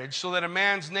Levirate marriage, so that a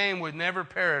man's name would never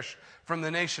perish from the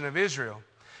nation of Israel,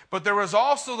 but there was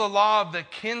also the law of the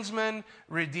kinsman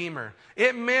redeemer.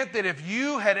 It meant that if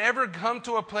you had ever come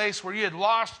to a place where you had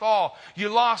lost all, you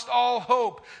lost all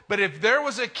hope, but if there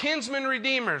was a kinsman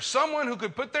redeemer, someone who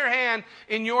could put their hand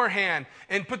in your hand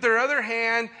and put their other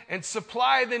hand and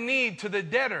supply the need to the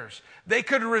debtors, they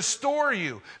could restore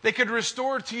you. They could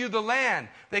restore to you the land.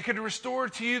 They could restore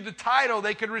to you the title.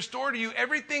 They could restore to you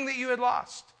everything that you had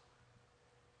lost.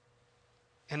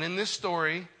 And in this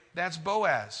story, that's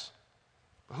Boaz.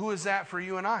 Who is that for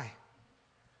you and I?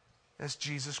 That's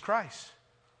Jesus Christ.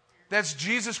 That's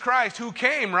Jesus Christ who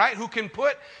came, right? Who can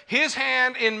put his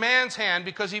hand in man's hand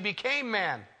because he became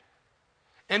man.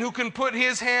 And who can put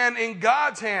his hand in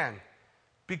God's hand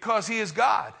because he is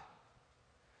God.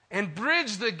 And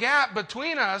bridge the gap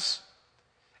between us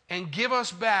and give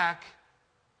us back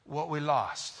what we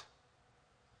lost.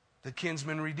 The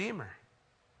kinsman redeemer.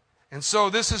 And so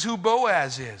this is who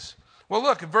Boaz is. Well,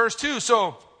 look at verse 2.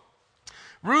 So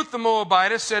Ruth the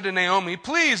Moabitess said to Naomi,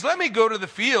 please let me go to the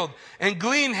field and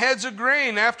glean heads of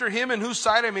grain after him in whose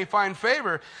sight I may find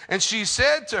favor. And she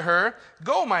said to her,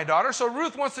 go, my daughter. So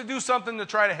Ruth wants to do something to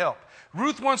try to help.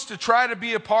 Ruth wants to try to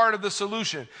be a part of the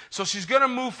solution. So she's going to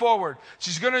move forward.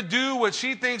 She's going to do what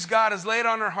she thinks God has laid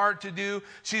on her heart to do.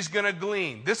 She's going to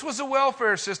glean. This was a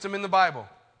welfare system in the Bible.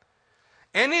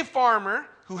 Any farmer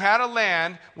who had a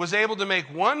land was able to make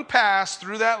one pass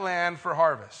through that land for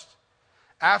harvest.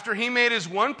 After he made his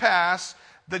one pass,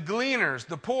 the gleaners,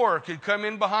 the poor, could come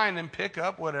in behind and pick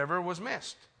up whatever was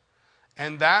missed.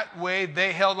 And that way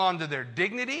they held on to their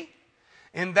dignity.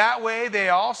 In that way they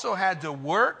also had to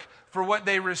work for what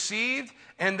they received.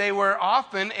 And they were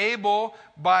often able,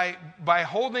 by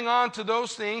holding on to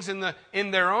those things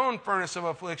in their own furnace of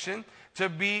affliction, to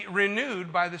be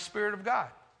renewed by the Spirit of God.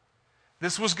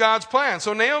 This was God's plan.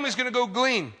 So Naomi's going to go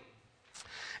glean.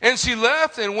 And she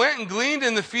left and went and gleaned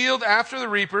in the field after the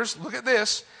reapers. Look at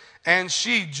this. And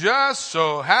she just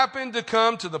so happened to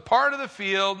come to the part of the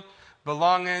field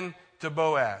belonging to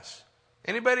Boaz.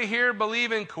 Anybody here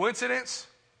believe in coincidence?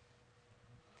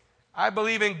 I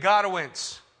believe in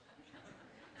Godowance.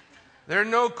 There are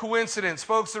no coincidence.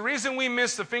 Folks, the reason we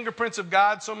miss the fingerprints of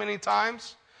God so many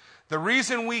times, the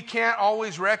reason we can't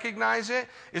always recognize it,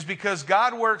 is because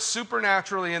God works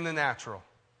supernaturally in the natural.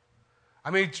 I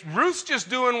mean, Ruth's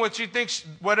just doing what she thinks,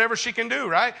 whatever she can do,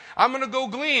 right? I'm going to go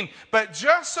glean. But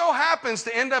just so happens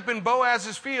to end up in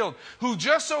Boaz's field, who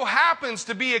just so happens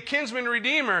to be a kinsman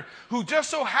redeemer, who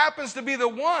just so happens to be the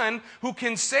one who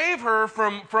can save her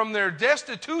from their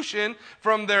destitution,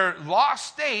 from their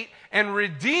lost state, and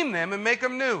redeem them and make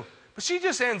them new. But she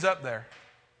just ends up there.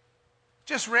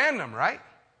 Just random, right?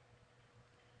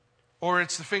 Or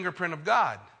it's the fingerprint of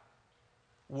God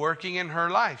working in her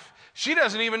life. She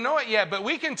doesn't even know it yet, but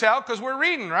we can tell because we're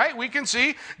reading, right? We can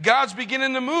see God's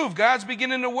beginning to move. God's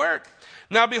beginning to work.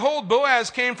 Now behold, Boaz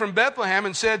came from Bethlehem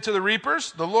and said to the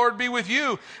reapers, "The Lord be with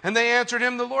you." And they answered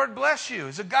him, "The Lord bless you."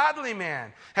 He's a godly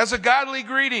man, has a godly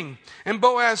greeting. And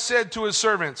Boaz said to his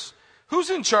servants, "Who's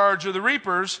in charge of the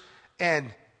reapers?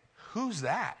 And who's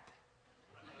that?"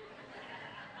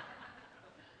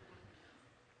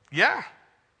 Yeah.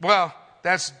 Well,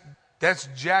 that's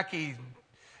Jackie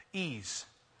Ease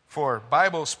for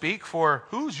Bible speak for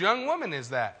whose young woman is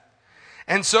that?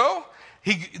 And so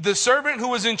the servant who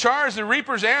was in charge, the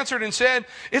reapers, answered and said,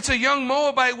 "It's a young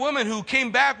Moabite woman who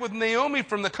came back with Naomi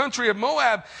from the country of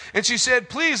Moab. And she said,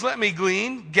 'Please let me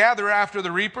glean, gather after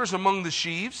the reapers among the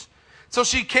sheaves.' So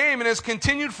she came and has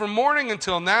continued from morning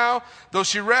until now, though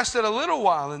she rested a little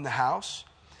while in the house.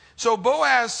 So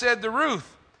Boaz said to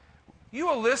Ruth, 'You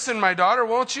will listen, my daughter,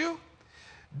 won't you?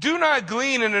 Do not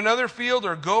glean in another field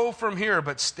or go from here,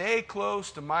 but stay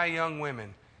close to my young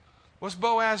women.'" What's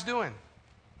Boaz doing?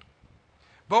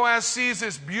 Boaz sees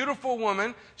this beautiful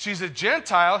woman. She's a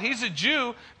Gentile. He's a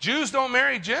Jew. Jews don't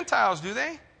marry Gentiles, do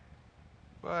they?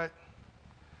 But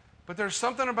there's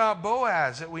something about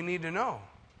Boaz that we need to know.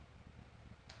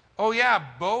 Oh yeah,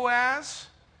 Boaz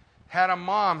had a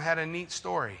mom, had a neat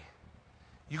story.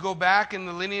 You go back in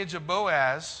the lineage of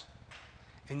Boaz,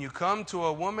 and you come to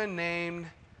a woman named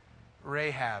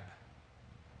Rahab.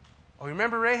 Oh, you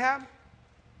remember Rahab?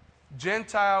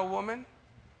 Gentile woman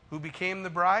who became the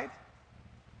bride.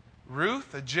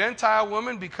 Ruth, a Gentile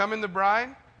woman becoming the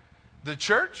bride. The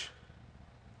church,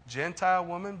 Gentile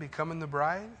woman becoming the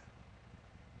bride.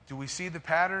 Do we see the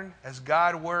pattern as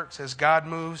God works, as God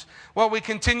moves? Well, we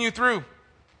continue through.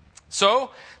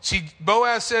 So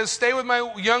Boaz says, "Stay with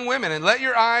my young women and let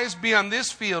your eyes be on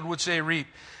this field which they reap,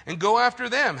 and go after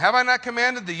them. Have I not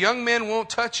commanded the young men won't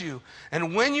touch you?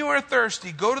 And when you are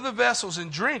thirsty, go to the vessels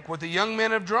and drink what the young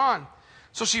men have drawn."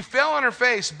 So she fell on her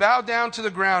face, bowed down to the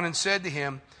ground, and said to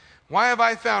him, "Why have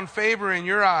I found favor in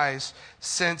your eyes,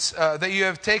 since that you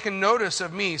have taken notice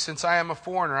of me, since I am a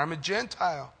foreigner? I'm a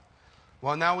Gentile."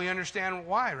 Well, now we understand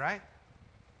why, right?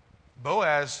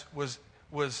 Boaz was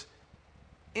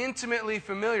intimately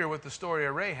familiar with the story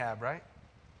of Rahab, right?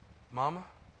 Mama?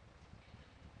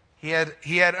 He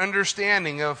had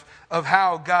understanding of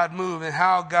how God moved and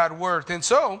how God worked. And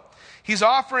so, he's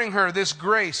offering her this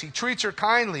grace. He treats her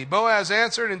kindly. Boaz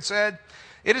answered and said,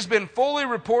 "It has been fully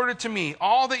reported to me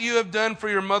all that you have done for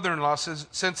your mother-in-law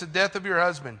since the death of your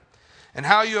husband, and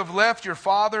how you have left your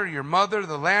father, your mother,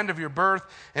 the land of your birth,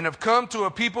 and have come to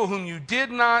a people whom you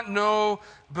did not know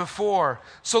before.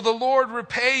 So the Lord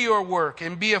repay your work,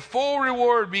 and be a full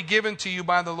reward be given to you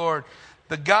by the Lord,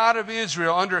 the God of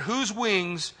Israel, under whose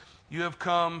wings you have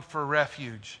come for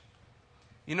refuge."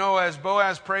 You know, as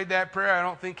Boaz prayed that prayer, I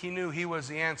don't think he knew he was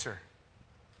the answer.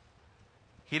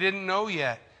 He didn't know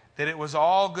yet that it was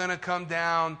all going to come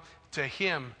down to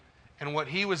him and what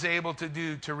he was able to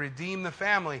do to redeem the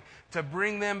family, to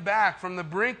bring them back from the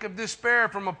brink of despair,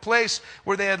 from a place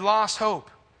where they had lost hope.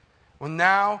 Well,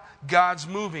 now God's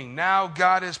moving. Now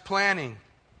God is planning.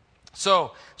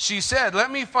 So she said, "Let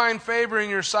me find favor in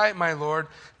your sight, my Lord,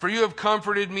 for you have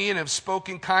comforted me and have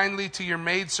spoken kindly to your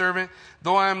maidservant,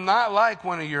 though I am not like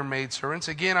one of your maidservants."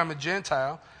 Again, I'm a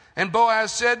Gentile. And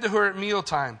Boaz said to her at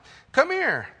mealtime, "Come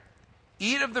here,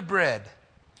 eat of the bread,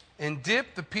 and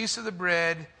dip the piece of the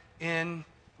bread in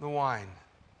the wine."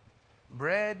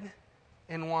 Bread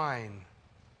and wine.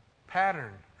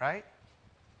 Pattern, right?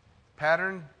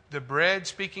 Pattern, the bread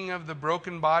speaking of the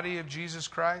broken body of Jesus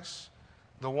Christ.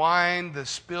 The wine, the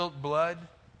spilt blood.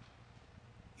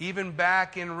 Even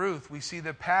back in Ruth, we see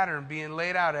the pattern being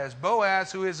laid out as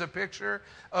Boaz, who is a picture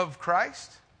of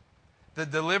Christ, the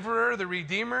deliverer, the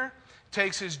redeemer,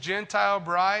 takes his Gentile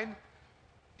bride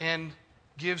and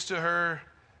gives to her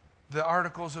the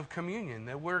articles of communion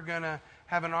that we're going to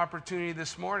have an opportunity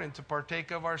this morning to partake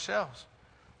of ourselves.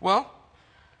 Well,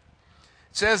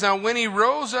 it says, "Now when she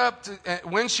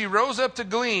rose up to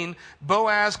glean,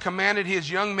 Boaz commanded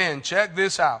his young men," check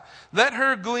this out, "Let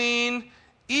her glean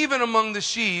even among the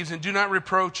sheaves, and do not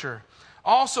reproach her.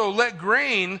 Also let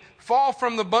grain fall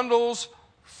from the bundles,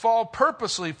 fall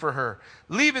purposely for her.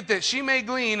 Leave it that she may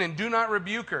glean, and do not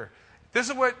rebuke her." This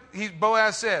is what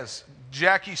Boaz says.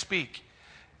 Jackie speak.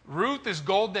 Ruth is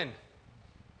golden.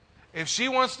 If she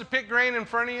wants to pick grain in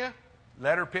front of you,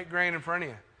 let her pick grain in front of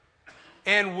you.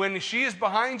 And when she is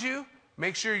behind you,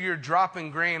 make sure you're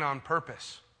dropping grain on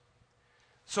purpose.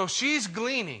 So she's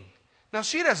gleaning. Now,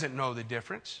 she doesn't know the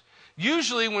difference.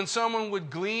 Usually when someone would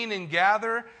glean and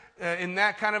gather in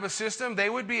that kind of a system, they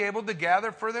would be able to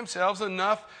gather for themselves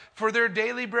enough for their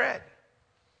daily bread.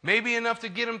 Maybe enough to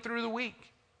get them through the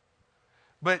week.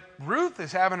 But Ruth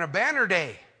is having a banner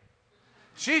day.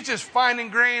 She's just finding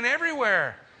grain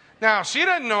everywhere. Now, she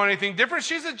doesn't know anything different.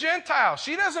 She's a Gentile.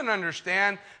 She doesn't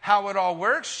understand how it all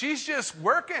works. She's just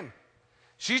working.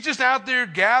 She's just out there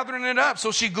gathering it up.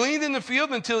 So she gleaned in the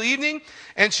field until evening,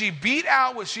 and she beat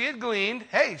out what she had gleaned.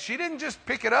 Hey, she didn't just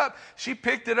pick it up. She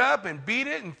picked it up and beat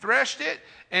it and threshed it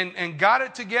and got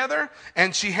it together.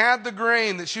 And she had the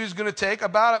grain that she was going to take,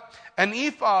 about an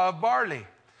ephah of barley.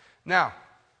 Now,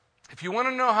 if you want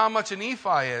to know how much an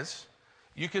ephah is,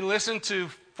 you can listen to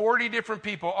 40 different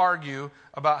people argue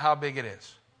about how big it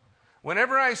is.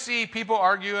 Whenever I see people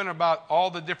arguing about all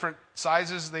the different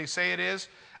sizes they say it is,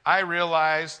 I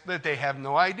realize that they have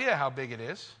no idea how big it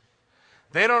is.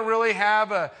 They don't really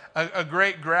have a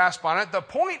great grasp on it. The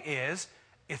point is,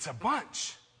 it's a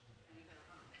bunch.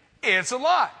 It's a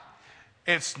lot.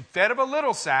 It's instead of a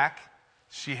little sack,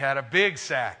 she had a big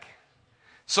sack.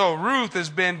 So Ruth has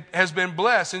been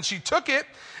blessed, and she took it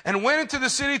and went into the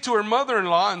city to her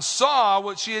mother-in-law and saw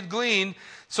what she had gleaned.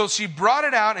 So she brought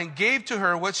it out and gave to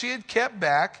her what she had kept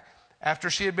back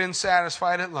after she had been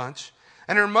satisfied at lunch.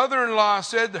 And her mother-in-law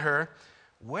said to her,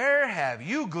 "Where have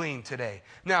you gleaned today?"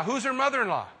 Now, who's her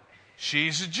mother-in-law?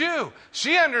 She's a Jew.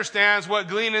 She understands what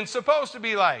gleaning's supposed to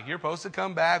be like. You're supposed to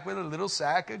come back with a little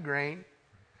sack of grain,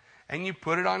 and you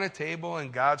put it on a table,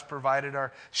 and God's provided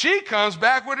our... She comes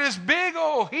back with this big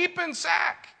old heaping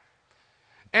sack.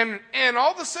 And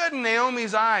all of a sudden,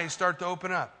 Naomi's eyes start to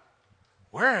open up.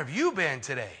 Where have you been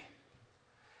today?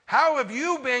 How have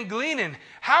you been gleaning?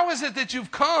 How is it that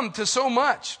you've come to so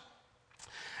much?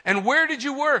 And where did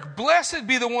you work? Blessed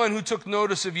be the one who took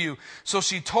notice of you. So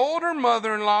she told her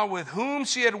mother-in-law with whom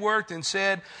she had worked and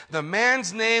said, "The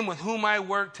man's name with whom I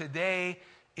work today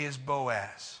is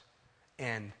Boaz."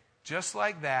 And just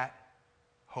like that,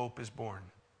 hope is born.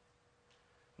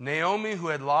 Naomi, who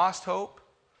had lost hope,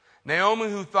 Naomi,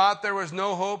 who thought there was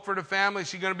no hope for the family,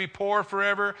 she's going to be poor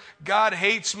forever. God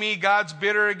hates me. God's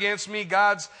bitter against me.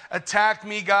 God's attacked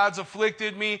me. God's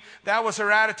afflicted me. That was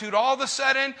her attitude. All of a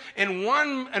sudden, in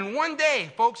one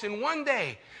day, folks, in one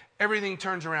day, everything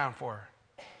turns around for her.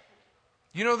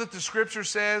 You know that the scripture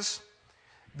says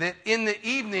that in the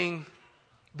evening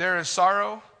there is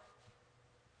sorrow,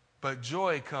 but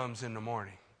joy comes in the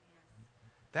morning.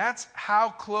 That's how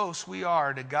close we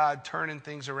are to God turning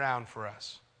things around for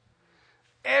us.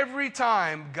 Every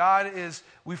time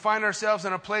we find ourselves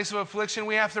in a place of affliction,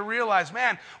 we have to realize,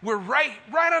 man, we're right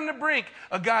on the brink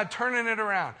of God turning it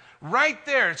around. Right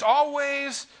there. It's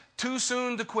always too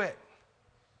soon to quit.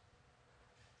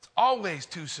 It's always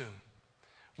too soon.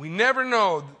 We never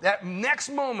know that next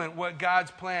moment what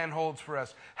God's plan holds for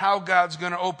us, how God's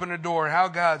going to open a door, how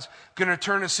God's going to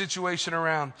turn a situation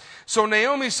around. So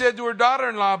Naomi said to her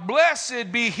daughter-in-law,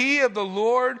 "Blessed be he of the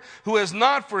Lord who has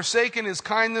not forsaken his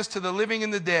kindness to the living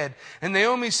and the dead." And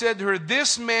Naomi said to her,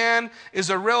 "This man is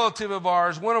a relative of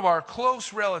ours, one of our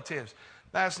close relatives."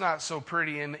 That's not so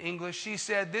pretty in English. She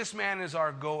said, "This man is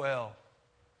our Goel,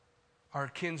 our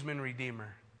kinsman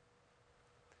redeemer.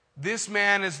 This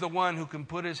man is the one who can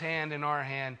put his hand in our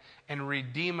hand and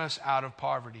redeem us out of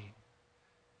poverty."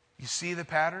 You see the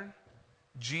pattern?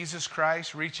 Jesus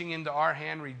Christ reaching into our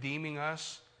hand, redeeming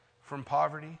us from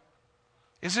poverty.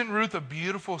 Isn't Ruth a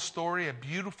beautiful story, a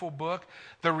beautiful book?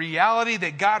 The reality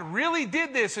that God really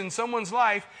did this in someone's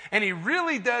life, and he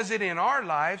really does it in our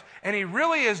lives, and he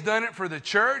really has done it for the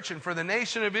church and for the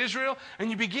nation of Israel.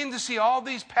 And you begin to see all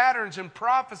these patterns and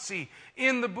prophecy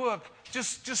in the book,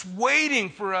 just waiting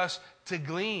for us to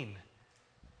glean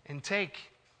and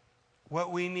take what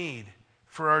we need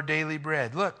for our daily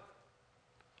bread. Look.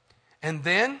 And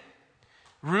then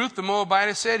Ruth the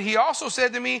Moabitess said, "He also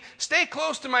said to me, 'Stay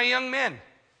close to my young men.'"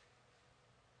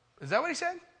 Is that what he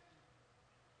said?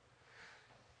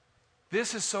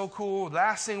 This is so cool.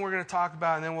 Last thing we're going to talk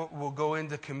about, and then we'll go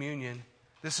into communion.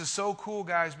 This is so cool,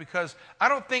 guys, because I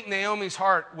don't think Naomi's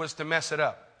heart was to mess it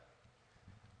up.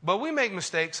 But we make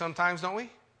mistakes sometimes, don't we?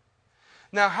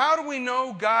 Now, how do we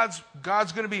know God's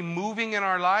going to be moving in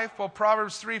our life? Well,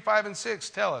 Proverbs 3, 5, and 6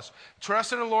 tell us,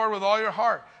 "Trust in the Lord with all your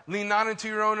heart. Lean not into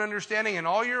your own understanding. In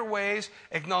all your ways,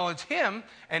 acknowledge him,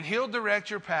 and he'll direct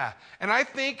your path." And I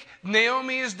think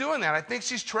Naomi is doing that. I think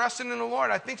she's trusting in the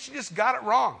Lord. I think she just got it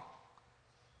wrong.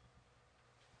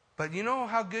 But you know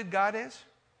how good God is?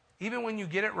 Even when you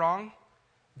get it wrong,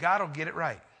 God will get it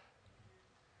right.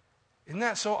 Isn't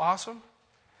that so awesome?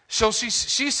 So she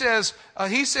says,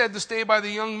 he said to stay by the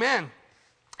young men.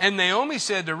 And Naomi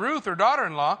said to Ruth, her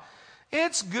daughter-in-law,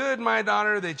 it's good, my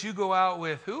daughter, that you go out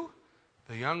with who?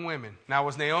 The young women. Now,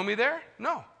 was Naomi there?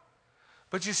 No.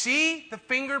 But you see the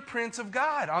fingerprints of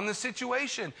God on the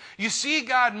situation. You see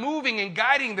God moving and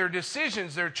guiding their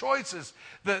decisions, their choices,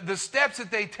 the steps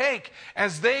that they take.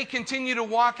 As they continue to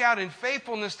walk out in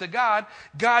faithfulness to God,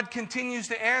 God continues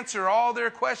to answer all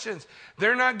their questions.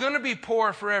 They're not going to be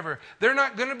poor forever. They're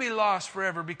not going to be lost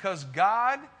forever because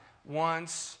God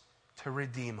wants to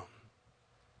redeem them.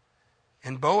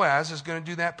 And Boaz is going to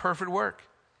do that perfect work.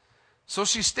 So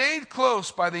she stayed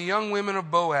close by the young women of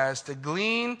Boaz to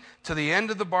glean to the end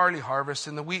of the barley harvest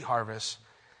and the wheat harvest,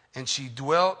 and she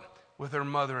dwelt with her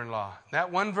mother-in-law.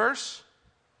 That one verse,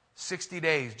 60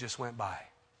 days just went by.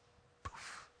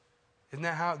 Poof. Isn't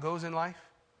that how it goes in life?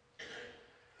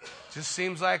 Just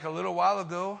seems like a little while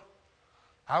ago,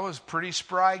 I was a pretty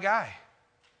spry guy.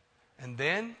 And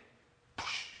then,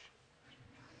 poof,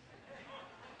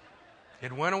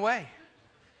 it went away.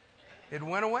 It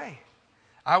went away.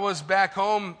 I was back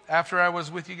home after I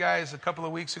was with you guys a couple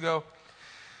of weeks ago,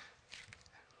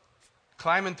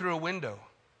 climbing through a window.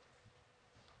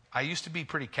 I used to be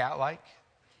pretty cat-like.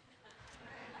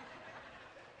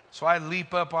 So I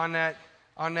leap up on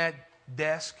that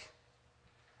desk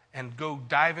and go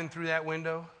diving through that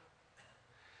window.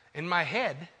 In my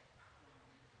head,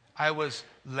 I was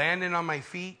landing on my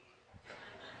feet,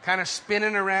 kind of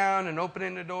spinning around and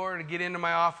opening the door to get into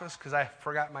my office because I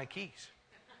forgot my keys.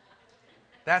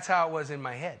 That's how it was in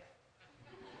my head.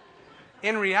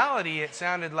 In reality, it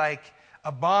sounded like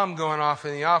a bomb going off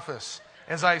in the office.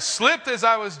 As I slipped as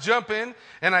I was jumping,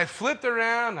 and I flipped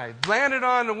around, I landed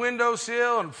on the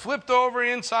windowsill and flipped over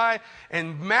inside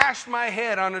and mashed my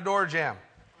head on the door jamb.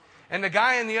 And the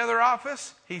guy in the other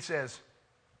office, he says,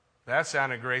 that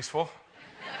sounded graceful.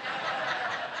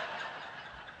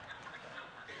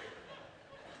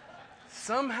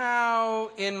 Somehow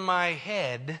in my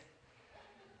head,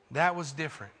 that was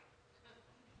different.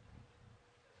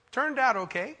 Turned out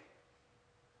okay.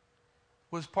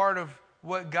 Was part of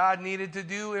what God needed to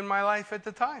do in my life at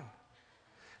the time.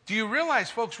 Do you realize,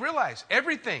 folks,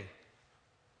 everything,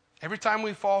 every time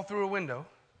we fall through a window,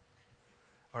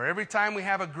 or every time we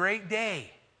have a great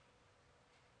day,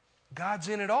 God's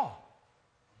in it all.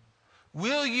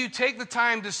 Will you take the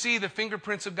time to see the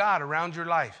fingerprints of God around your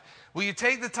life? Will you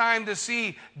take the time to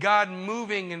see God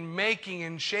moving and making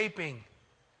and shaping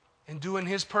and doing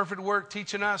His perfect work,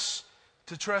 teaching us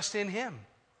to trust in Him?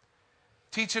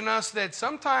 Teaching us that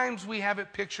sometimes we have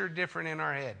it pictured different in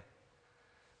our head.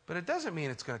 But it doesn't mean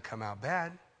it's going to come out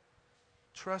bad.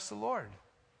 Trust the Lord.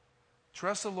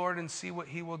 Trust the Lord and see what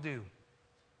He will do.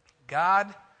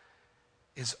 God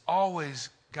is always,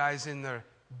 guys, in the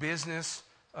business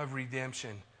of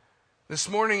redemption. This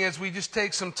morning, as we just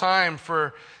take some time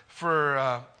for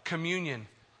communion,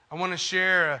 I want to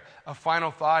share a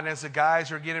final thought. And as the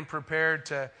guys are getting prepared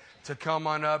to come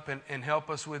on up and help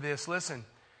us with this, listen.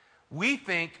 We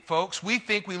think, folks, we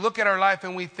look at our life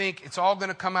and we think it's all going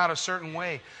to come out a certain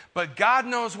way. But God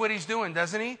knows what He's doing,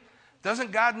 doesn't He?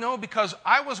 Doesn't God know? Because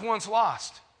I was once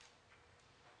lost,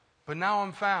 but now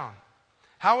I'm found.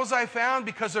 How was I found?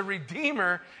 Because a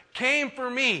Redeemer came for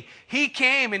me. He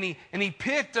came and he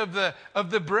picked of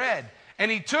the bread, and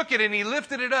He took it and He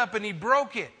lifted it up and He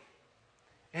broke it.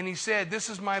 And He said, this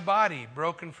is my body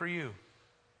broken for you.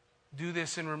 Do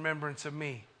this in remembrance of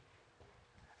me.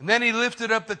 And then He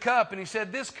lifted up the cup and He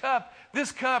said, this cup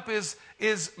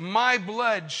is my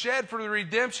blood shed for the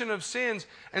redemption of sins.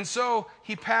 And so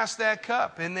He passed that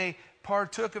cup, and they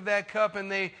partook of that cup,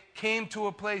 and they came to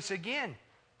a place again,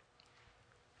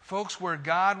 folks, where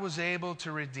God was able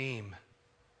to redeem.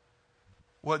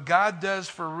 What God does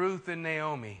for Ruth and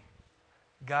Naomi,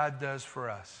 God does for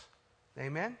us.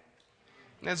 Amen?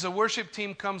 As the worship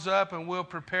team comes up and we'll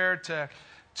prepare to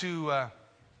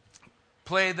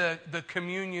play the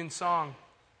communion song,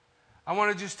 I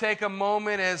want to just take a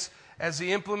moment as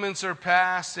the implements are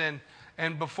passed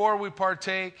and before we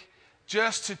partake,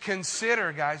 just to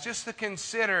consider, guys, just to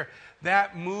consider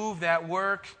that move, that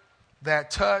work,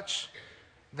 that touch,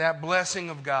 that blessing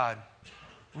of God.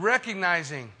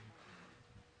 Recognizing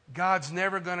God's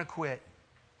never going to quit.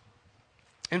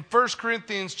 In 1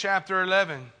 Corinthians chapter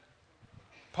 11,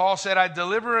 Paul said, I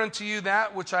deliver unto you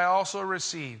that which I also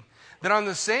received. That on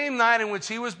the same night in which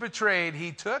He was betrayed,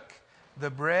 He took the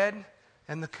bread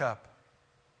and the cup.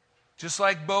 Just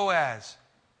like Boaz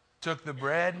took the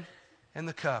bread and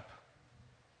the cup.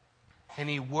 And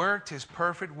He worked His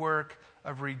perfect work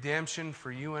of redemption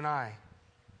for you and I.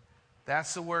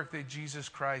 That's the work that Jesus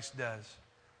Christ does.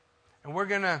 And we're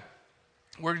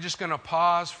just going to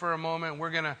pause for a moment.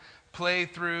 We're going to play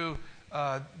through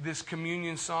this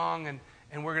communion song,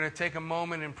 and we're going to take a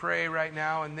moment and pray right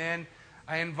now. And then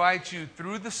I invite you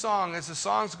through the song, as the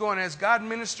song's going, as God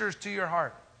ministers to your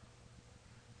heart,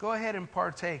 go ahead and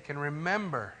partake and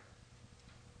remember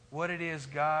what it is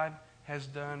God has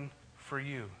done for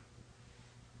you.